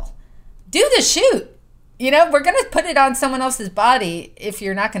horrible. Do the shoot. You know, we're going to put it on someone else's body if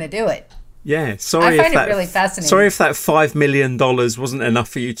you're not going to do it. Yeah, I find it really fascinating. Sorry if that $5 million wasn't enough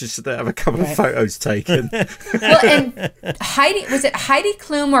for you just to have a couple of photos taken. Well, and Heidi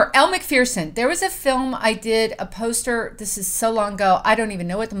Klum or Elle Macpherson? There was a film I did, a poster, this is so long ago, I don't even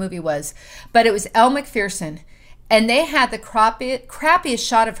know what the movie was, but it was Elle Macpherson, and they had the crappiest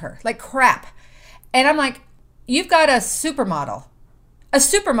shot of her, like crap. And I'm like, you've got a supermodel,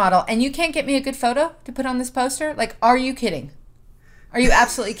 and you can't get me a good photo to put on this poster? Like, are you kidding? Are you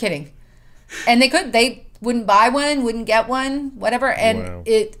absolutely kidding? And they wouldn't buy one, wouldn't get one, whatever. And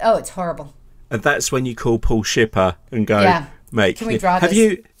it's horrible. And that's when you call Paul Shipper and go, mate, can we draw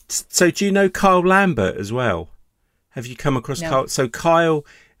this? So do you know Kyle Lambert as well? Have you come across Kyle? So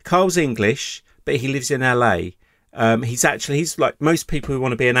Kyle's English, but he lives in LA. He's like most people who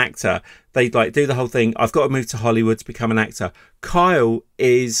want to be an actor. They like do the whole thing. I've got to move to Hollywood to become an actor. Kyle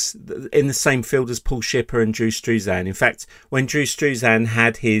is in the same field as Paul Shipper and Drew Struzan. In fact, when Drew Struzan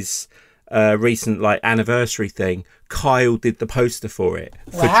had his recent like anniversary thing, Kyle did the poster for it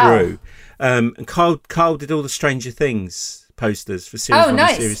for Drew. And Kyle did all the Stranger Things posters for series 1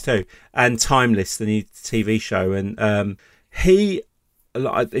 and series 2, and Timeless, the new TV show. And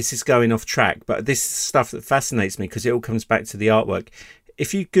this is going off track, but this is stuff that fascinates me because it all comes back to the artwork.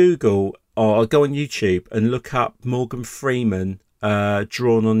 If you Google or go on YouTube and look up Morgan Freeman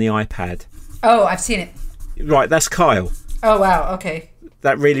drawn on the iPad. Oh, I've seen it. Right, that's Kyle. Oh wow, okay.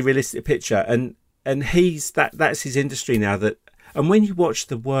 That really realistic picture, and that's his industry now. And when you watch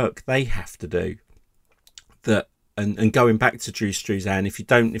the work they have to do, and going back to Drew Struzan, if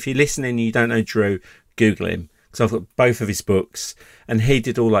you're listening and you don't know Drew, Google him. Because I've got both of his books, and he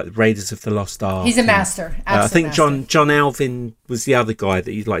did all like Raiders of the Lost Ark. He's a master. I think John Alvin was the other guy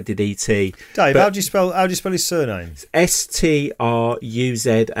that he did E.T. Dave, how do you spell his surname? Struzan.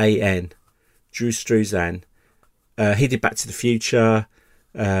 Drew Struzan. He did Back to the Future.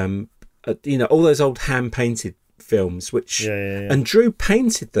 All those old hand painted films, which and Drew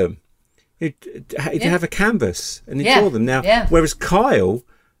painted them. He'd have a canvas and he'd draw them. Now, whereas Kyle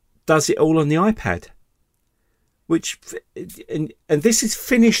does it all on the iPad. And this is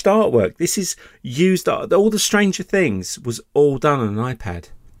finished artwork. This is used. All the Stranger Things was all done on an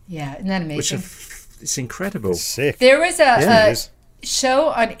iPad. Yeah, isn't that amazing? It's incredible. It's sick. There was a show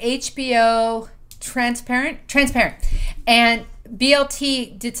on HBO, Transparent, and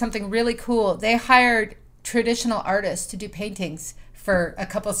BLT did something really cool. They hired traditional artists to do paintings for a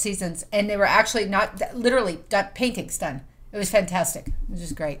couple of seasons, and they were actually paintings done. It was fantastic. It was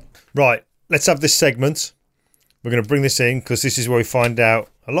just great. Right, let's have this segment. We're going to bring this in because this is where we find out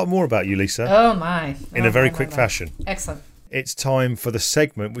a lot more about you, Lisa. Oh, my. In a very quick fashion. Excellent. It's time for the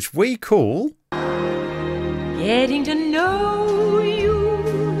segment which we call... Getting to know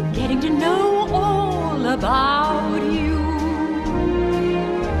you, getting to know all about you.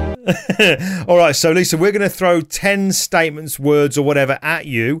 All right, so Lisa, we're going to throw 10 statements, words or whatever at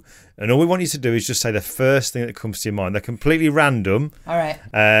you, and all we want you to do is just say the first thing that comes to your mind. They're completely random. All right.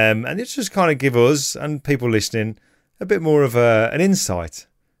 And it's just kind of give us and people listening a bit more of an insight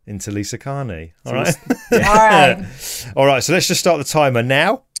into Lisa Carney. All right? All right. All right, so let's just start the timer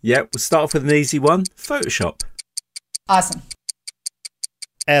now. Yeah, we'll start off with an easy one. Photoshop. Awesome.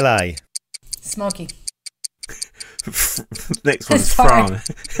 LA. Smoky. Next one's Sorry. France.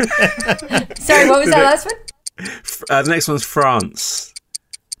 Sorry, what was that last one? The next one's France.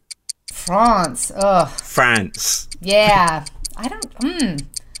 France. Ugh. France. Yeah. I don't.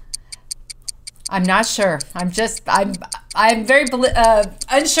 I'm not sure. I'm very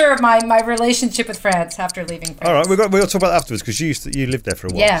unsure of my relationship with France after leaving France. All right, we'll talk about that afterwards because you lived there for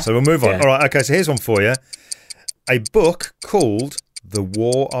a while. Yeah. So we'll move on. Yeah. All right, okay, so here's one for you. A book called The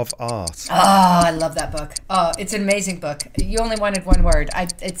War of Art. Oh, I love that book. Oh, it's an amazing book. You only wanted one word.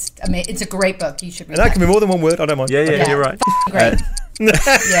 It's a great book. You should read And that can be more than one word. I don't mind. Yeah, Yeah. you're right. Great.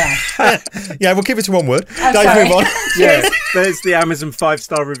 Yeah. Yeah, we'll keep it to one word. I'm Dave, sorry. move on. Yeah, there's the Amazon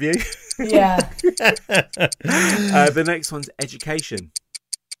 5-star review. Yeah. The next one's education.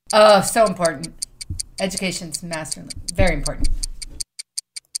 Oh, so important. Education's very important.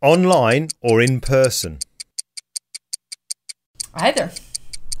 Online or in person? Either.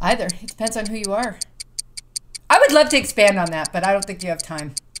 It depends on who you are. I would love to expand on that, but I don't think you have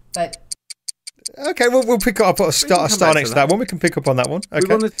time. But Okay, we'll pick up a star next to that one. We can pick up on that one.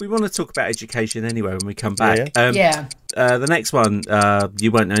 Okay. We want to talk about education anyway when we come back. yeah. The next one,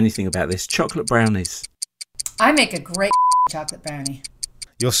 you won't know anything about this. Chocolate brownies. I make a great chocolate brownie.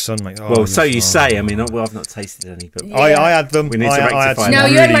 Your son, mate. Oh, Well, so you say. I mean, I've not tasted any, but Yeah. I had them. We need to I had rectify some that. No,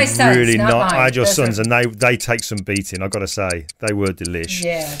 you had my sons, really not mine. I had your Those sons, are- and they take some beating. I've got to say, they were delish.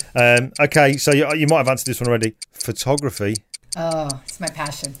 Yeah. Okay, so you might have answered this one already. Photography. Oh, it's my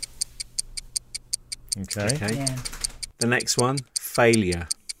passion. Okay. Yeah. The next one, failure.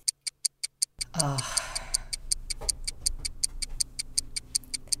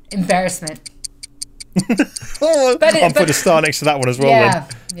 Embarrassment. Oh, But I'll put a star next to that one as well. Yeah.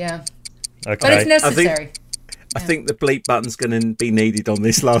 Yeah. Then. Okay. But it's necessary. I think the bleep button's going to be needed on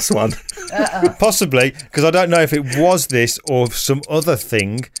this last one. Possibly, because I don't know if it was this or some other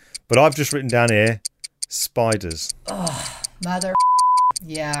thing, but I've just written down here, spiders. Mother.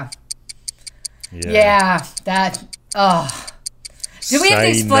 Yeah. Yeah. Yeah. That. Oh. Do we have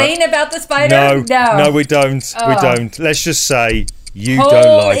to Say explain about the spider? No, we don't. We Oh. don't. Let's just say you Hole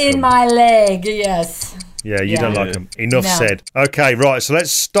don't like in them. my leg. Yes. Yeah, you Yeah. don't like them. Enough No. said. Okay, right. So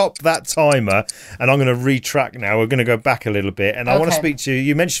let's stop that timer, and I'm going to retrack now. We're going to go back a little bit, and I want to Okay. speak to you.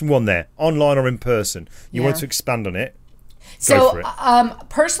 You mentioned one there, online or in person. You Yeah. want to expand on it? So, for it.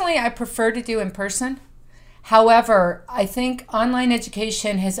 personally, I prefer to do in person. However, I think online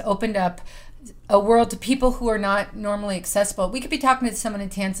education has opened up a world to people who are not normally accessible. We could be talking to someone in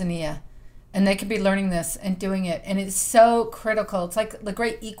Tanzania, and they could be learning this and doing it, and it's so critical. It's like the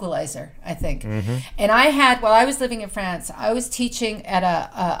great equalizer, I think. And while I was living in France, I was teaching at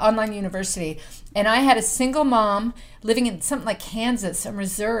a online university, and I had a single mom living in something like Kansas or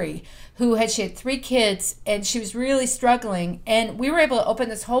Missouri she had 3 kids, and she was really struggling, and we were able to open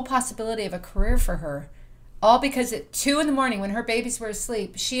this whole possibility of a career for her, all because at 2 a.m, when her babies were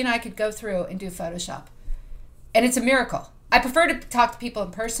asleep, she and I could go through and do Photoshop, and it's a miracle. I prefer to talk to people in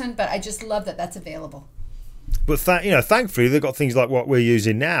person, but I just love that that's available. But thankfully, they've got things like what we're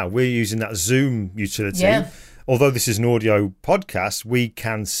using now. We're using that Zoom utility. Yeah. Although this is an audio podcast, we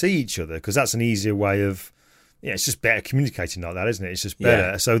can see each other because that's an easier way of. Yeah, it's just better communicating like that, isn't it? It's just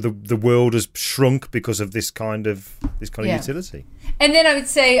better. Yeah. So the world has shrunk because of this kind of Yeah. utility. And then I would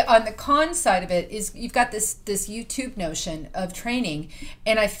say on the con side of it is you've got this YouTube notion of training,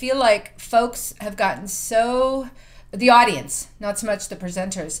 and I feel like folks have gotten the audience, not so much the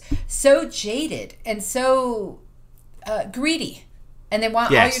presenters, so jaded and so greedy, and they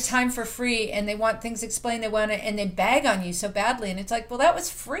want all your time for free, and they want things explained, and they bag on you so badly, and it's like, well, that was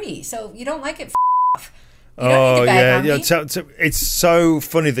free, so you don't like it. Off. You don't need to bag on me. It's so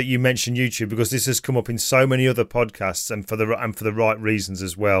funny that you mentioned YouTube because this has come up in so many other podcasts and for the right reasons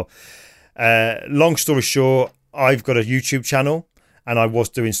as well. Long story short, I've got a YouTube channel and I was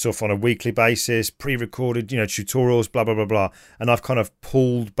doing stuff on a weekly basis, pre-recorded, tutorials, blah, blah, blah, blah. And I've kind of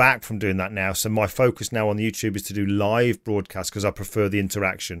pulled back from doing that now. So my focus now on YouTube is to do live broadcasts because I prefer the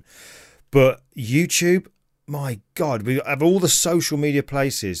interaction. But YouTube, my God, we have all the social media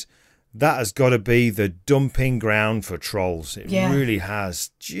places. That has got to be the dumping ground for trolls. It really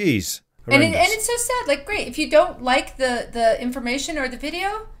has. Jeez. And it's so sad. Like, great, if you don't like the information or the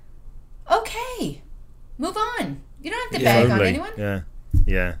video, okay, move on. You don't have to bag on anyone.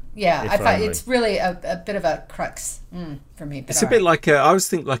 Yeah. I find it's really a bit of a crux for me. It's a bit like I always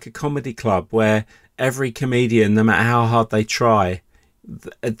think like a comedy club where every comedian, no matter how hard they try,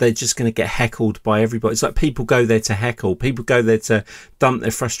 they're just going to get heckled by everybody. It's like people go there to heckle, people go there to dump their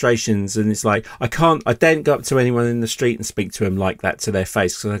frustrations, and it's like I daren't go up to anyone in the street and speak to them like that to their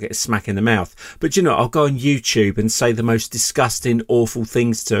face because I get a smack in the mouth. But I'll go on YouTube and say the most disgusting, awful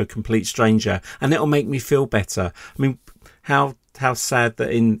things to a complete stranger, and it'll make me feel better. I mean, how sad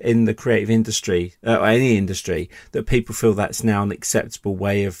that in the creative industry, or any industry, that people feel that's now an acceptable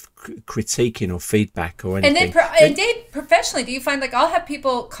way of critiquing or feedback or anything. And Dave, professionally, do you find like I'll have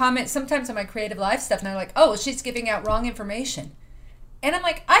people comment sometimes on my creative live stuff and they're like, oh, well, she's giving out wrong information. And I'm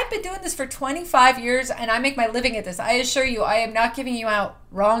like, I've been doing this for 25 years and I make my living at this. I assure you, I am not giving you out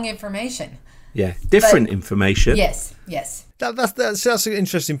wrong information. Yeah, different information. Yes. That's an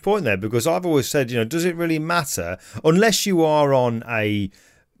interesting point there, because I've always said, does it really matter unless you are on a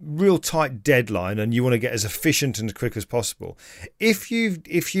real tight deadline and you want to get as efficient and as quick as possible? If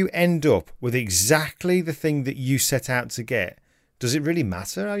you end up with exactly the thing that you set out to get, does it really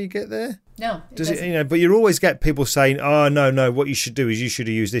matter how you get there? No. Does it? But you always get people saying, "Oh no, what you should do is you should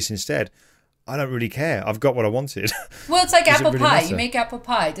have used this instead." I don't really care. I've got what I wanted. Well, it's like apple pie. You make apple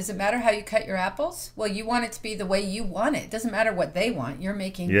pie. Does it matter how you cut your apples? Well, you want it to be the way you want it. It doesn't matter what they want. You're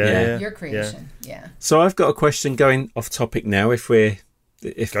making your creation. Yeah. So I've got a question going off topic now. If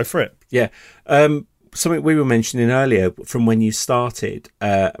go for it. Yeah. Something we were mentioning earlier from when you started,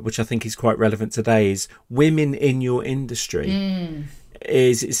 which I think is quite relevant today, is women in your industry.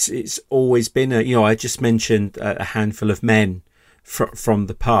 It's always been I just mentioned a handful of men from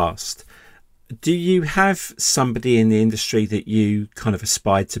the past. Do you have somebody in the industry that you kind of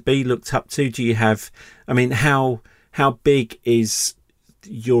aspired to be, looked up to? Do you have, how big is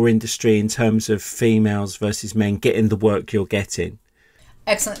your industry in terms of females versus men getting the work you're getting?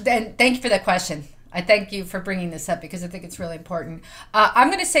 Excellent. And thank you for that question. I thank you for bringing this up because I think it's really important. I'm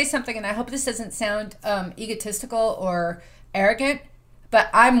going to say something, and I hope this doesn't sound egotistical or arrogant, but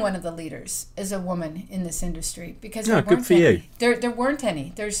I'm one of the leaders as a woman in this industry because there weren't any. There weren't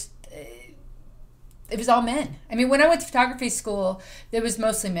any. It was all men. I mean, when I went to photography school, there was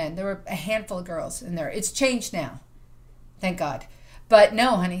mostly men. There were a handful of girls in there. It's changed now, thank God. But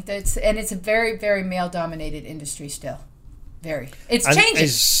no, honey, it's a very, very male-dominated industry still. Very. It's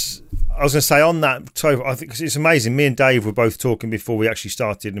changing. I was going to say on that, so I think it's amazing. Me and Dave were both talking before we actually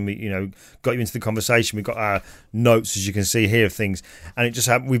started, and we, got you into the conversation. We got our notes, as you can see here, of things, and it just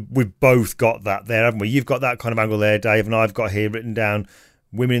happened. We've both got that there, haven't we? You've got that kind of angle there, Dave, and I've got here written down.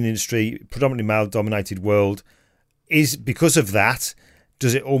 Women in the industry, predominantly male-dominated world. Is because of that,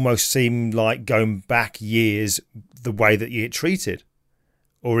 does it almost seem like going back years the way that you get treated?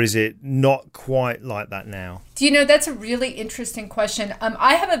 Or is it not quite like that now? That's a really interesting question.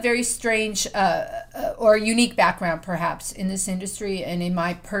 I have a very strange or unique background, perhaps, in this industry and in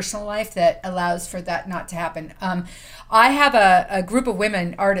my personal life that allows for that not to happen. I have a group of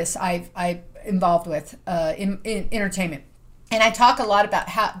women artists I'm involved with in entertainment. And I talk a lot about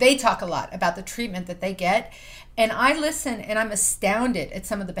how they talk a lot about the treatment that they get. And I listen and I'm astounded at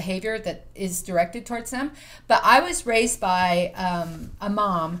some of the behavior that is directed towards them. But I was raised by a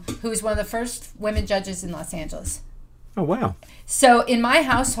mom who was one of the first women judges in Los Angeles. Oh, wow. So in my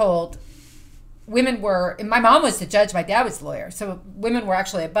household, my mom was the judge, my dad was the lawyer. So women were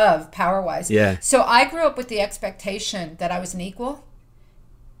actually above power-wise. Yeah. So I grew up with the expectation that I was an equal,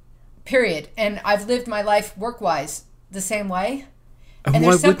 period. And I've lived my life work-wise the same way. And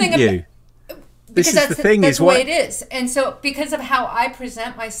why wouldn't you? Because that's the way it is. And so because of how I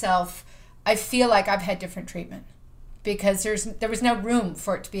present myself, I feel like I've had different treatment because there was no room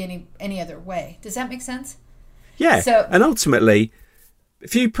for it to be any other way. Does that make sense? Yeah. And ultimately,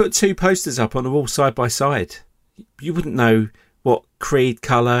 if you put two posters up on the wall side by side, you wouldn't know what creed,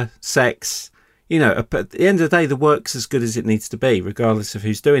 colour, sex, but at the end of the day, the work's as good as it needs to be, regardless of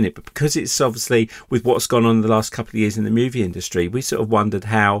who's doing it. But because it's obviously, with what's gone on in the last couple of years in the movie industry, we sort of wondered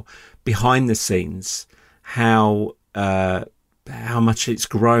how, behind the scenes, how much it's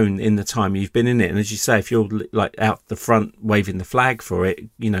grown in the time you've been in it. And as you say, if you're like out the front waving the flag for it,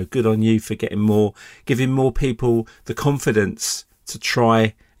 good on you for giving more people the confidence to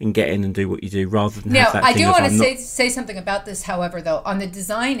try and get in and do what you do rather than have that thing. Now, I do want to say something about this, however, though. On the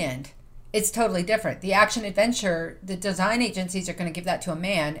design end, it's totally different. The action adventure, the design agencies are going to give that to a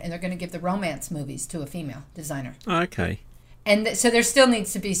man, and they're going to give the romance movies to a female designer. Okay. And so there still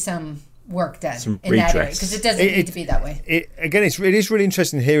needs to be some work done Some in that area, redress. because it doesn't need to be that way. It is really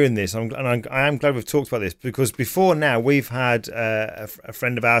interesting hearing this, I am glad we've talked about this, because before now we've had a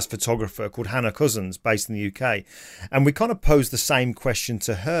friend of ours, photographer called Hannah Cousins, based in the UK, and we kind of posed the same question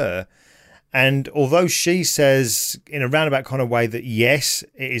to her. And although she says in a roundabout kind of way that yes,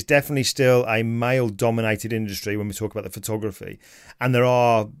 it is definitely still a male-dominated industry when we talk about the photography, and there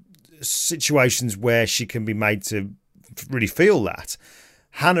are situations where she can be made to really feel that,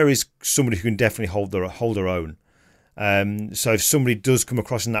 Hannah is somebody who can definitely hold her own. So if somebody does come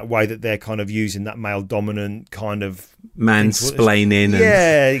across in that way that they're kind of using that male-dominant kind of mansplaining,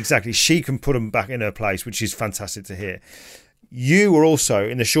 yeah, exactly, she can put them back in her place, which is fantastic to hear. You are also,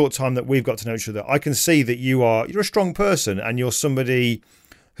 in the short time that we've got to know each other, I can see that you're a strong person, and you're somebody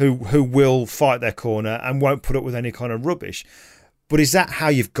who will fight their corner and won't put up with any kind of rubbish. But is that how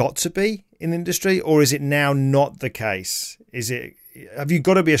you've got to be in the industry, or is it now not the case? Have you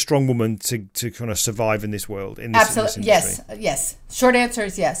got to be a strong woman to kind of survive in this world? Absolutely, yes. Short answer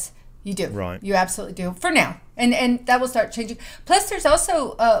is yes. You do. Right. You absolutely do. For now. And that will start changing. Plus, there's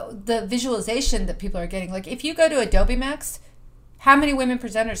also the visualization that people are getting. Like, if you go to Adobe Max, how many women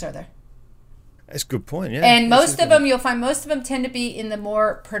presenters are there? That's a good point, yeah. And you'll find most of them tend to be in the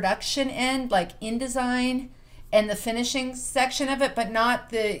more production end, like InDesign and the finishing section of it, but not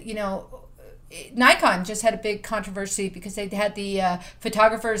the, Nikon just had a big controversy because they had the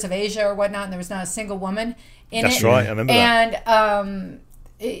photographers of Asia or whatnot, and there was not a single woman in it. That's right, I remember that. And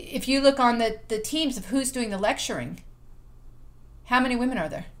if you look on the teams of who's doing the lecturing, how many women are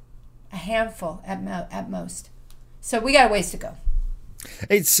there? A handful at most. So we got a ways to go.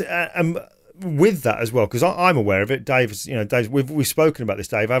 It's with that as well, because I'm aware of it. Dave, we've spoken about this,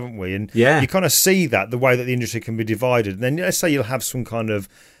 Dave, haven't we? And you kind of see that the way that the industry can be divided. And then let's say you'll have some kind of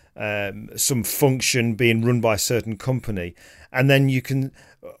some function being run by a certain company, and then you can.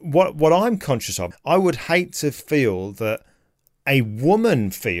 What I'm conscious of, I would hate to feel that a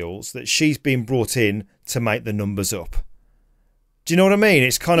woman feels that she's been brought in to make the numbers up. Do you know what I mean?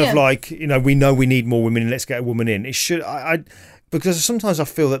 It's kind of like, we know we need more women, let's get a woman in. It should, because sometimes I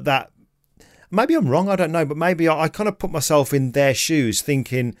feel that maybe I'm wrong, I don't know, but maybe I kind of put myself in their shoes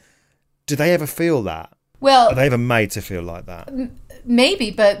thinking, do they ever feel that? Well, are they ever made to feel like that? Maybe,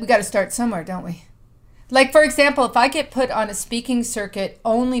 but we got to start somewhere, don't we? Like, for example, if I get put on a speaking circuit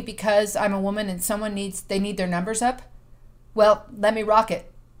only because I'm a woman and they need their numbers up, well, let me rock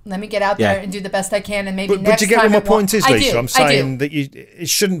it. Let me get out there and do the best I can, and maybe next time. But you get what my point is, Lisa. I'm saying that it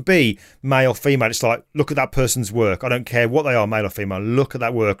shouldn't be male, female. It's like, look at that person's work. I don't care what they are, male or female. Look at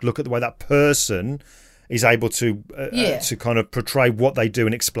that work. Look at the way that person is able to kind of portray what they do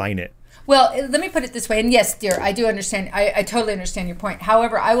and explain it. Well, let me put it this way, and yes, dear, I do understand. I totally understand your point.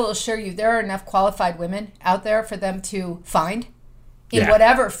 However, I will assure you there are enough qualified women out there for them to find in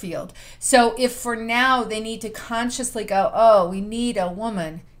whatever field. So if for now they need to consciously go, oh, we need a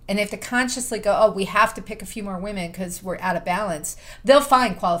woman, and they have to consciously go, oh, we have to pick a few more women because we're out of balance, they'll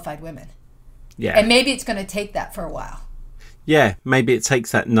find qualified women. Yeah. And maybe it's going to take that for a while. Yeah, maybe it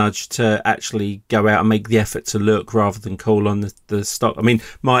takes that nudge to actually go out and make the effort to look rather than call on the stock. I mean,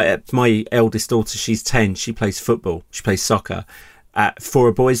 my eldest daughter, she's 10. She plays football. She plays soccer for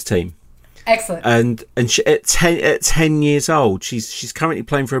a boys' team. Excellent. And she, at 10 years old, she's currently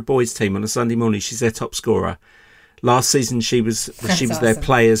playing for a boys' team on a Sunday morning. She's their top scorer. Last season, she was awesome. Their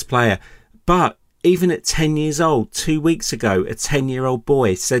players' player. But even at 10 years old, 2 weeks ago, a 10-year-old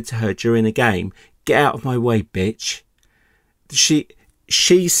boy said to her during a game, "Get out of my way, bitch."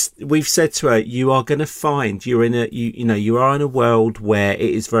 We've said to her, you are going to find you are in a world where it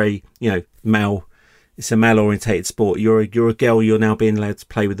is very, male. It's a male orientated sport. You're a girl. You're now being allowed to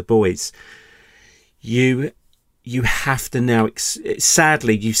play with the boys. You have to now,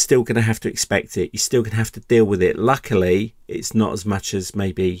 sadly, you're still going to have to expect it. You're still going to have to deal with it. Luckily, it's not as much as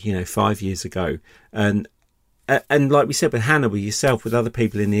maybe, 5 years ago. And like we said with Hannah, with yourself, with other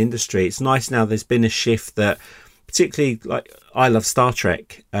people in the industry, it's nice now there's been a shift that, particularly, like, I love Star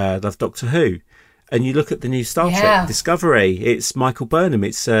Trek, love Doctor Who. And you look at the new Star Trek Discovery, it's Michael Burnham,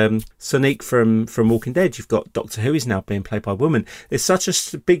 it's Sonique from Walking Dead. You've got Doctor Who is now being played by a woman. There's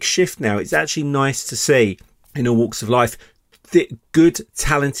such a big shift now. It's actually nice to see in all walks of life the good,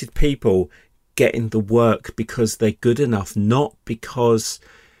 talented people getting the work because they're good enough, not because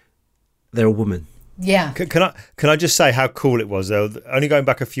they're a woman. Yeah. Can I just say how cool it was though? Only going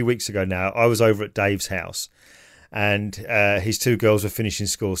back a few weeks ago now, I was over at Dave's house. and his two girls were finishing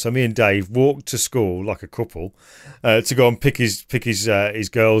school. So me and Dave walked to school like a couple to go and pick his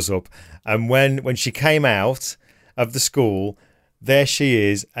girls up. And when she came out of the school, there she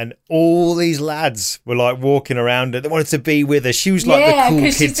is, and all these lads were like walking around her. They wanted to be with her. She was like the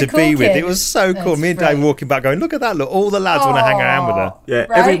cool kid to be with. It was so cool. Me and Dave walking back going, look at that, look, all the lads want to hang around with her. Yeah,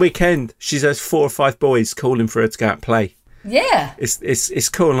 right? Every weekend she has 4 or 5 boys calling for her to go out and play. Yeah, it's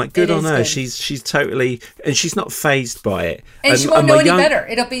cool and like good on her. Good. She's totally, and she's not fazed by it. And she won't know any better.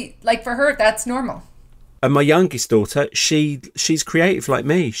 It'll be like, for her, that's normal. And my youngest daughter, she's creative like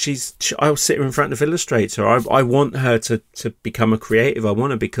me. I'll sit her in front of Illustrator. I want her to become a creative. I want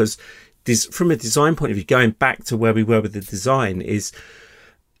her, because from a design point of view, going back to where we were with the design, is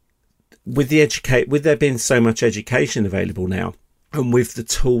with there being so much education available now, and with the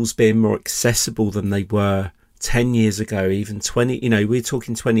tools being more accessible than they were 10 years ago, even 20, we're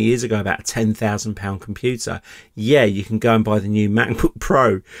talking 20 years ago about a £10,000 computer. Yeah, you can go and buy the new MacBook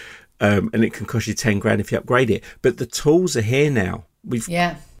Pro. And it can cost you 10 grand if you upgrade it. But the tools are here now.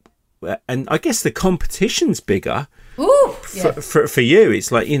 And I guess the competition's bigger. Ooh, for you.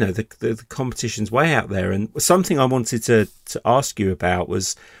 It's like, the competition's way out there. And something I wanted to ask you about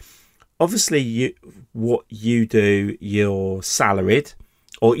was, obviously, what you do, you're salaried.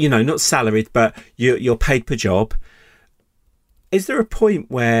 Or, not salaried, but you're paid per job. Is there a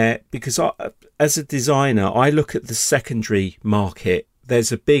point where, because as a designer, I look at the secondary market,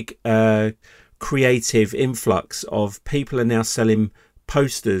 there's a big creative influx of people are now selling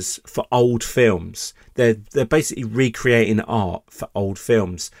posters for old films. They're basically recreating art for old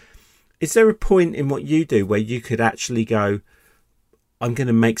films. Is there a point in what you do where you could actually go, I'm going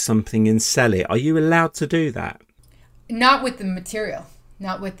to make something and sell it? Are you allowed to do that? Not with the material,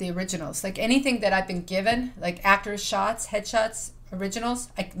 not with the originals. Like anything that I've been given, like actors' shots, headshots, originals,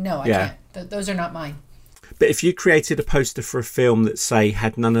 I can't. Those are not mine. But if you created a poster for a film that, say,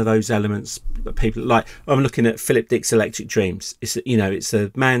 had none of those elements, people like, I'm looking at Philip Dick's Electric Dreams. It's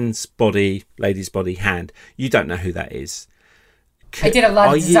a man's body, lady's body, hand. You don't know who that is. I did a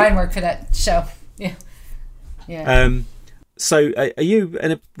lot of design work for that show. Yeah. So, do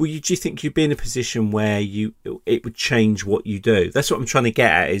you think you'd be in a position where it would change what you do? That's what I'm trying to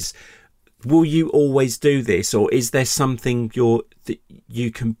get at. Is, will you always do this, or is there something that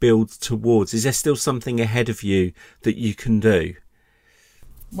you can build towards? Is there still something ahead of you that you can do?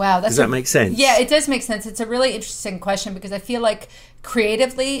 Wow, does that make sense? Yeah, it does make sense. It's a really interesting question, because I feel like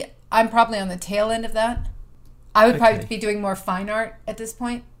creatively, I'm probably on the tail end of that. I would probably be doing more fine art at this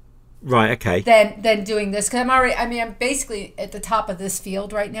point. Right. Okay. Than doing this, because I'm basically at the top of this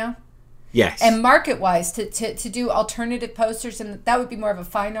field right now. Yes. And market-wise, to do alternative posters, and that would be more of a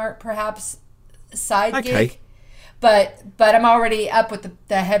fine art, perhaps, side gig. But I'm already up with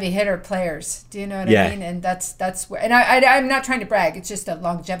the heavy hitter players. Do you know what I mean? And that's where. And I'm not trying to brag. It's just a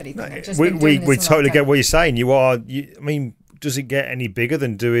longevity thing. I've just we totally get what you're saying. Does it get any bigger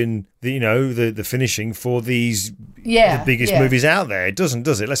than doing the finishing for these the biggest movies out there? It doesn't,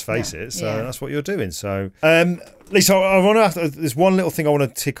 does it? Let's face it. So that's what you're doing. So Lisa, there's one little thing I want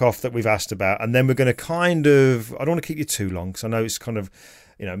to tick off that we've asked about, and then we're going to I don't want to keep you too long, because I know it's kind of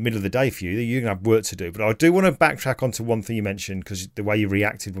middle of the day for you. You're going to have work to do, but I do want to backtrack onto one thing you mentioned, because the way you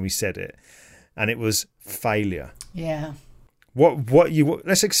reacted when we said it, and it was failure. Yeah.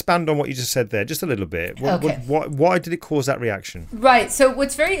 Let's expand on what you just said there just a little bit. Why did it cause that reaction? Right. So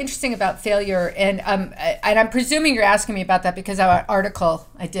what's very interesting about failure, and I'm presuming you're asking me about that because of an article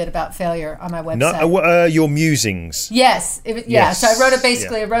I did about failure on my website. No, your musings. Yes. Yes. So I wrote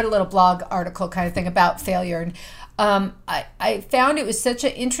I wrote a little blog article kind of thing about failure, and I found it was such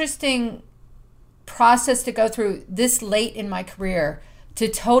an interesting process to go through this late in my career to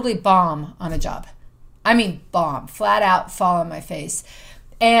totally bomb on a job. I mean, bomb, flat out fall on my face.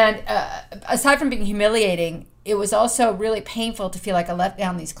 And aside from being humiliating, it was also really painful to feel like I let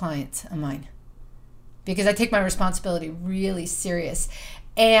down these clients of mine, because I take my responsibility really serious.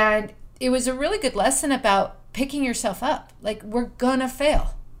 And it was a really good lesson about picking yourself up. Like, we're gonna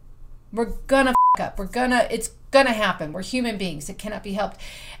fail. We're gonna f*** up. It's gonna happen. We're human beings. It cannot be helped.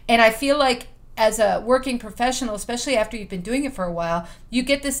 And I feel like, as a working professional, especially after you've been doing it for a while, you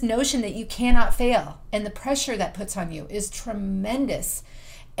get this notion that you cannot fail. And the pressure that puts on you is tremendous.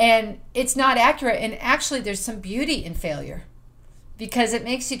 And it's not accurate. And actually, there's some beauty in failure, because it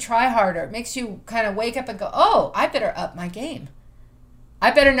makes you try harder. It makes you kind of wake up and go, oh, I better up my game. I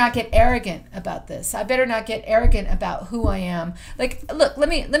better not get arrogant about this. I better not get arrogant about who I am. Like, look, let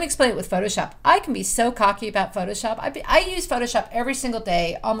me explain it with Photoshop. I can be so cocky about Photoshop. I use Photoshop every single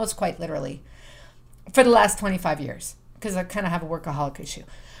day, almost quite literally, for the last 25 years, because I kind of have a workaholic issue.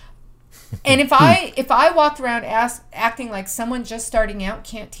 And if I walked around acting like someone just starting out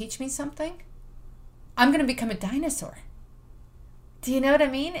can't teach me something, I'm going to become a dinosaur. Do you know what I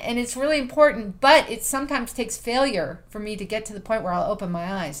mean? And it's really important, but it sometimes takes failure for me to get to the point where I'll open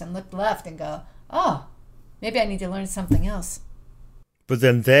my eyes and look left and go, oh, maybe I need to learn something else. But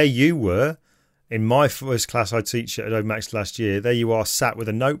then there you were, in my first class I teach at Adobe Max last year, there you are sat with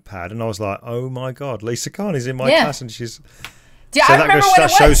a notepad, and I was like, oh my God, Lisa Carney's in my class, and she's... I remember what it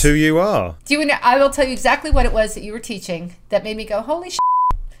was. That shows who you are. I will tell you exactly what it was that you were teaching that made me go, holy shit.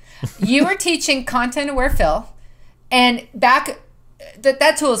 You were teaching content-aware fill, and back...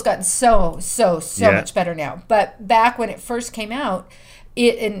 That tool has gotten so much better now. But back when it first came out,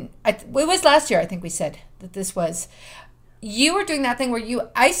 it was last year, I think we said that this was, you were doing that thing where you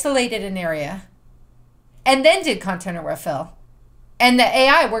isolated an area and then did content-aware fill. And the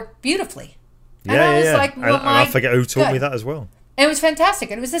AI worked beautifully. And I was like, well, and I forget who taught me that as well. And it was fantastic.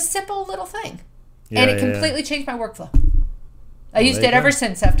 And it was a simple little thing. And it completely changed my workful. I used it ever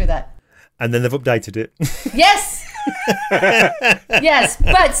since after that. And then they've updated it. Yes. Yes,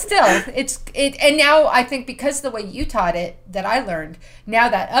 but still, and now I think because of the way you taught it that I learned, now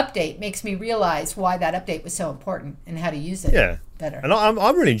that update makes me realize why that update was so important and how to use it better. And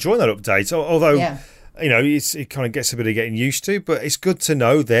I'm really enjoying that update, although you know, it kind of gets a bit of getting used to, but it's good to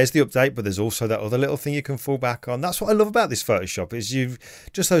know there's the update, but there's also that other little thing you can fall back on. That's what I love about this Photoshop, is you've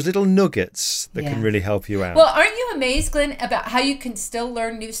just those little nuggets that can really help you out. Well, aren't you amazed, Glenn, about how you can still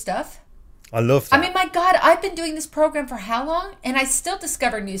learn new stuff? I love that. I mean, my God, I've been doing this program for how long? And I still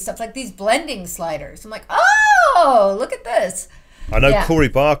discover new stuff, like these blending sliders. I'm like, oh, look at this. I know Corey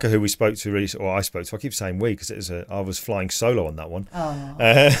Barker, who we spoke to recently, or I spoke to. I keep saying we because I was flying solo on that one.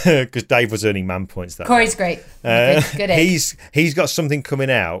 Because Dave was earning man points that Corey's day. Great. Good he's got something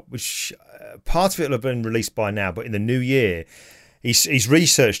coming out, which part of it will have been released by now, but in the new year, he's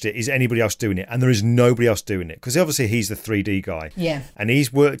researched it. Is anybody else doing it? And there is nobody else doing it, because obviously he's the 3D guy. Yeah. And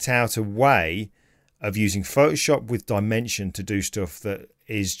he's worked out a way of using Photoshop with Dimension to do stuff that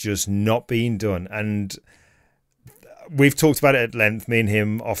is just not being done. And we've talked about it at length, me and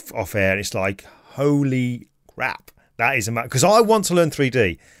him off air. And it's like, holy crap, that is amazing. Because I want to learn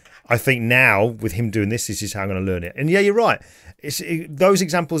 3D. I think now with him doing this is how I'm going to learn it. And yeah, you're right. Those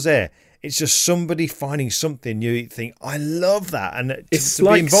examples there. It's just somebody finding something new. You think, I love that, and it's to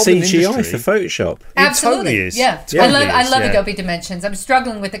like CGI for Photoshop. Absolutely, it totally is. Yeah, I love Adobe Dimensions. I'm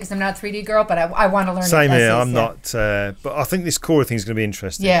struggling with it because I'm not a 3D girl, but I want to learn. Same here. I'm not, but I think this core thing is going to be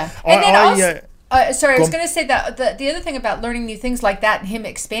interesting. Yeah, and then also, sorry, I was going to say that the other thing about learning new things like that and him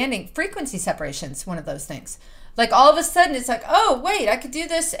expanding frequency separation is one of those things. Like all of a sudden it's like, oh, wait, I could do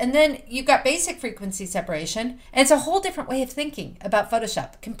this. And then you've got basic frequency separation. And it's a whole different way of thinking about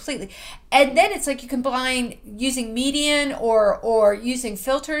Photoshop completely. And then it's like you combine using median or using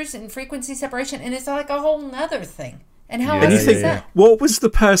filters and frequency separation. And it's like a whole nother thing. And how else is that? What was the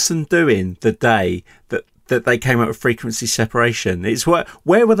person doing the day that they came up with frequency separation? It's where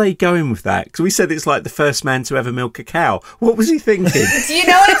were they going with that? Because we said it's like the first man to ever milk a cow. What was he thinking? Do you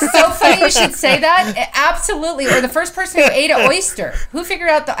know what? It's so funny you should say that. Absolutely. Or the first person who ate an oyster. Who figured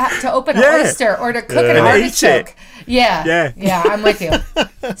out to open an oyster or to cook an artichoke? Yeah. I'm with you.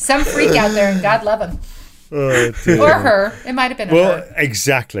 Some freak out there, and God love him. Or her. It might have been her.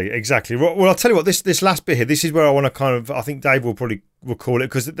 Exactly. Well, I'll tell you what, this last bit here, this is where I want to I think Dave will call it,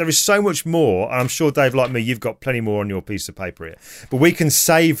 because there is so much more, and I'm sure, Dave, like me, you've got plenty more on your piece of paper here. But we can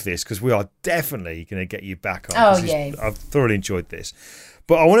save this, because we are definitely going to get you back on. Oh, yeah. I've thoroughly enjoyed this.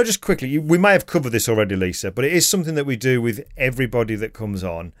 But I want to just quickly, we may have covered this already, Lisa, but it is something that we do with everybody that comes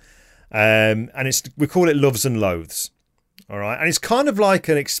on. And we call it Loves and Loathes. All right, and it's kind of like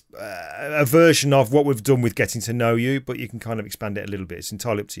a version of what we've done with Getting to Know You, but you can kind of expand it a little bit. It's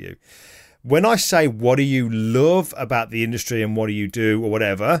entirely up to you. When I say, what do you love about the industry and what do you do or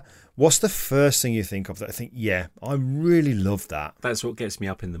whatever, what's the first thing you think of that I think, yeah, I really love that? That's what gets me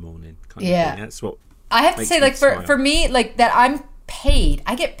up in the morning. Kind of thing. That's what I have to say, like for me, like that I'm paid.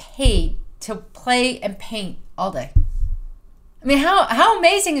 I get paid to play and paint all day. I mean, how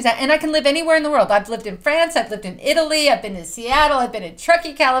amazing is that? And I can live anywhere in the world. I've lived in France, I've lived in Italy, I've been in Seattle, I've been in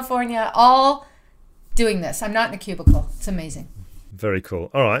Truckee, California, all doing this. I'm not in a cubicle. It's amazing. Very cool.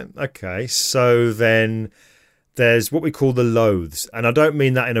 All right. Okay. So then there's what we call the loathes. And I don't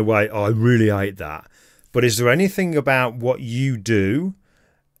mean that in a way, I really hate that. But is there anything about what you do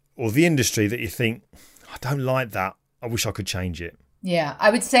or the industry that you think, I don't like that, I wish I could change it? Yeah.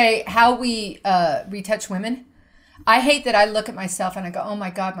 I would say how we retouch women. I hate that I look at myself and I go, oh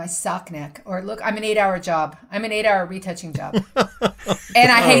my God, my sock neck. Or look, I'm an 8-hour job. I'm an 8-hour retouching job.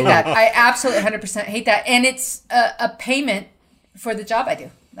 And I hate that. I absolutely 100% hate that. And it's a payment for the job I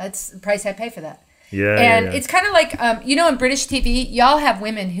do. That's the price I pay for that. Yeah. And yeah. it's kind of like, in British TV, y'all have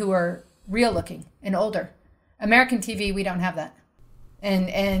women who are real looking and older. American TV, we don't have that.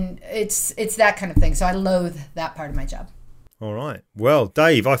 And it's that kind of thing. So I loathe that part of my job. All right. Well,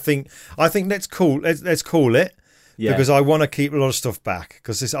 Dave, I think let's call it. Yeah. Because I want to keep a lot of stuff back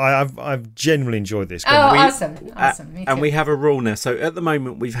because I've genuinely enjoyed this. Awesome. Me too. And we have a rule now. So at the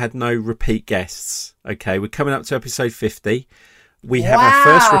moment, we've had no repeat guests. Okay, we're coming up to episode 50. We have our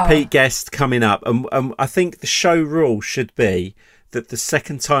first repeat guest coming up. And I think the show rule should be that the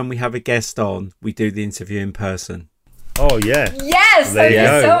second time we have a guest on, we do the interview in person. Oh, yeah. Yes, There you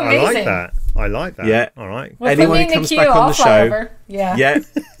go. so amazing. I like that. Yeah. All right. Well, Anyone put me who in comes the back queue, on I'll the fly show, over. Yeah. Yeah,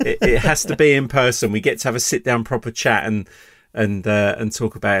 it has to be in person. We get to have a sit down, proper chat, and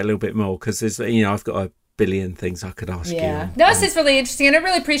talk about it a little bit more because there's I've got a billion things I could ask you. No, this is really interesting, and I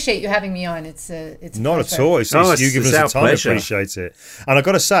really appreciate you having me on. It's not pleasure. at all. It's you giving us the time. Pleasure. I appreciate it. And I've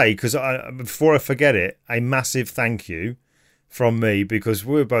got to say, because before I forget it, a massive thank you from me because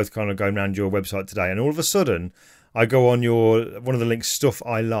we were both kind of going around your website today, and all of a sudden I go on one of the links, Stuff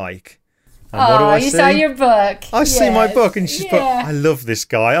I Like. And what do I see? Saw your book. I see my book, and she's put, I love this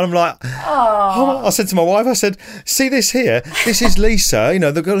guy. And I'm like, I said to my wife, I said, see this here? This is Lisa,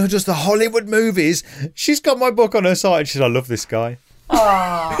 the girl who does the Hollywood movies. She's got my book on her site, and she said, I love this guy.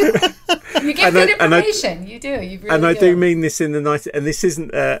 You give good information. You do. You really and I do mean this in the night. And this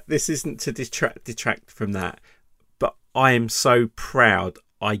isn't to detract from that. But I am so proud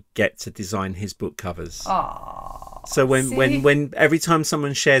I get to design his book covers. So when every time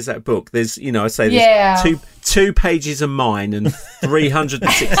someone shares that book, there's there's two pages of mine and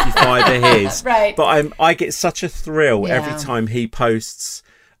 365 of his. Right. But I get such a thrill every time he posts.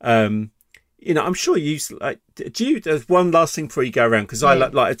 I'm sure you like. Do you? There's one last thing before you go around because I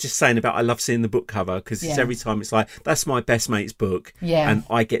like just saying about I love seeing the book cover because it's every time it's like that's my best mate's book. Yeah. And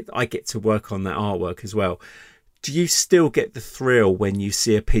I get to work on that artwork as well. Do you still get the thrill when you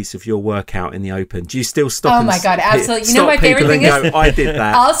see a piece of your work out in the open? Do you still stop? Oh my God, absolutely! You know my favorite thing is I did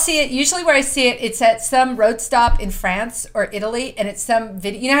that. I'll see it. Usually, where I see it, it's at some road stop in France or Italy, and it's some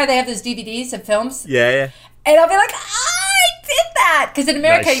video. You know how they have those DVDs of films? Yeah. And I'll be like, I did that because in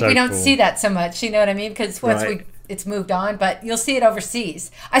America so we don't cool. see that so much. You know what I mean? Because once it's moved on, but you'll see it overseas.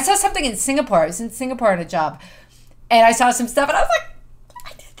 I saw something in Singapore. I was in Singapore on a job, and I saw some stuff, and I was like.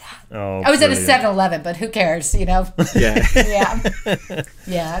 Oh, I was brilliant. at a 7-Eleven, but who cares, Yeah.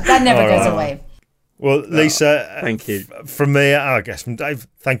 Yeah, that never goes away. Well, Lisa, thank you. From me, I guess from Dave,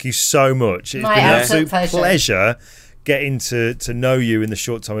 thank you so much. It's My been an absolute pleasure getting to know you in the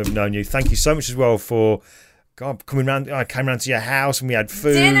short time we've known you. Thank you so much as well for coming round. I came round to your house and we had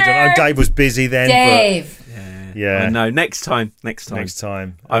food. Dinner! And I know Dave was busy then. Dave. But yeah. No, next time. And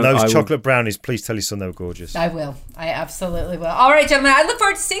those chocolate brownies, please tell your son they were gorgeous. I will. I absolutely will. All right, gentlemen. I look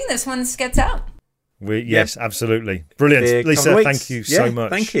forward to seeing this when this gets out. Yes, absolutely. Brilliant. Lisa, thank you so much.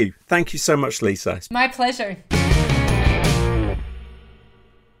 Thank you. Thank you so much, Lisa. My pleasure.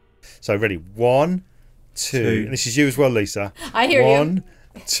 So, ready? 1, 2. And this is you as well, Lisa. I hear you. 1,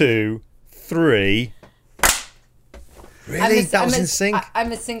 2, 3. Really? That was in sync?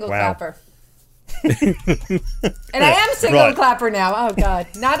 I'm a single Wow. clapper. And I am a single clapper now. Oh, God.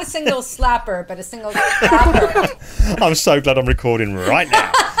 Not a single slapper, but a single clapper. I'm so glad I'm recording right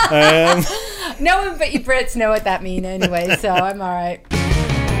now. No one but you Brits know what that means anyway, so I'm all right.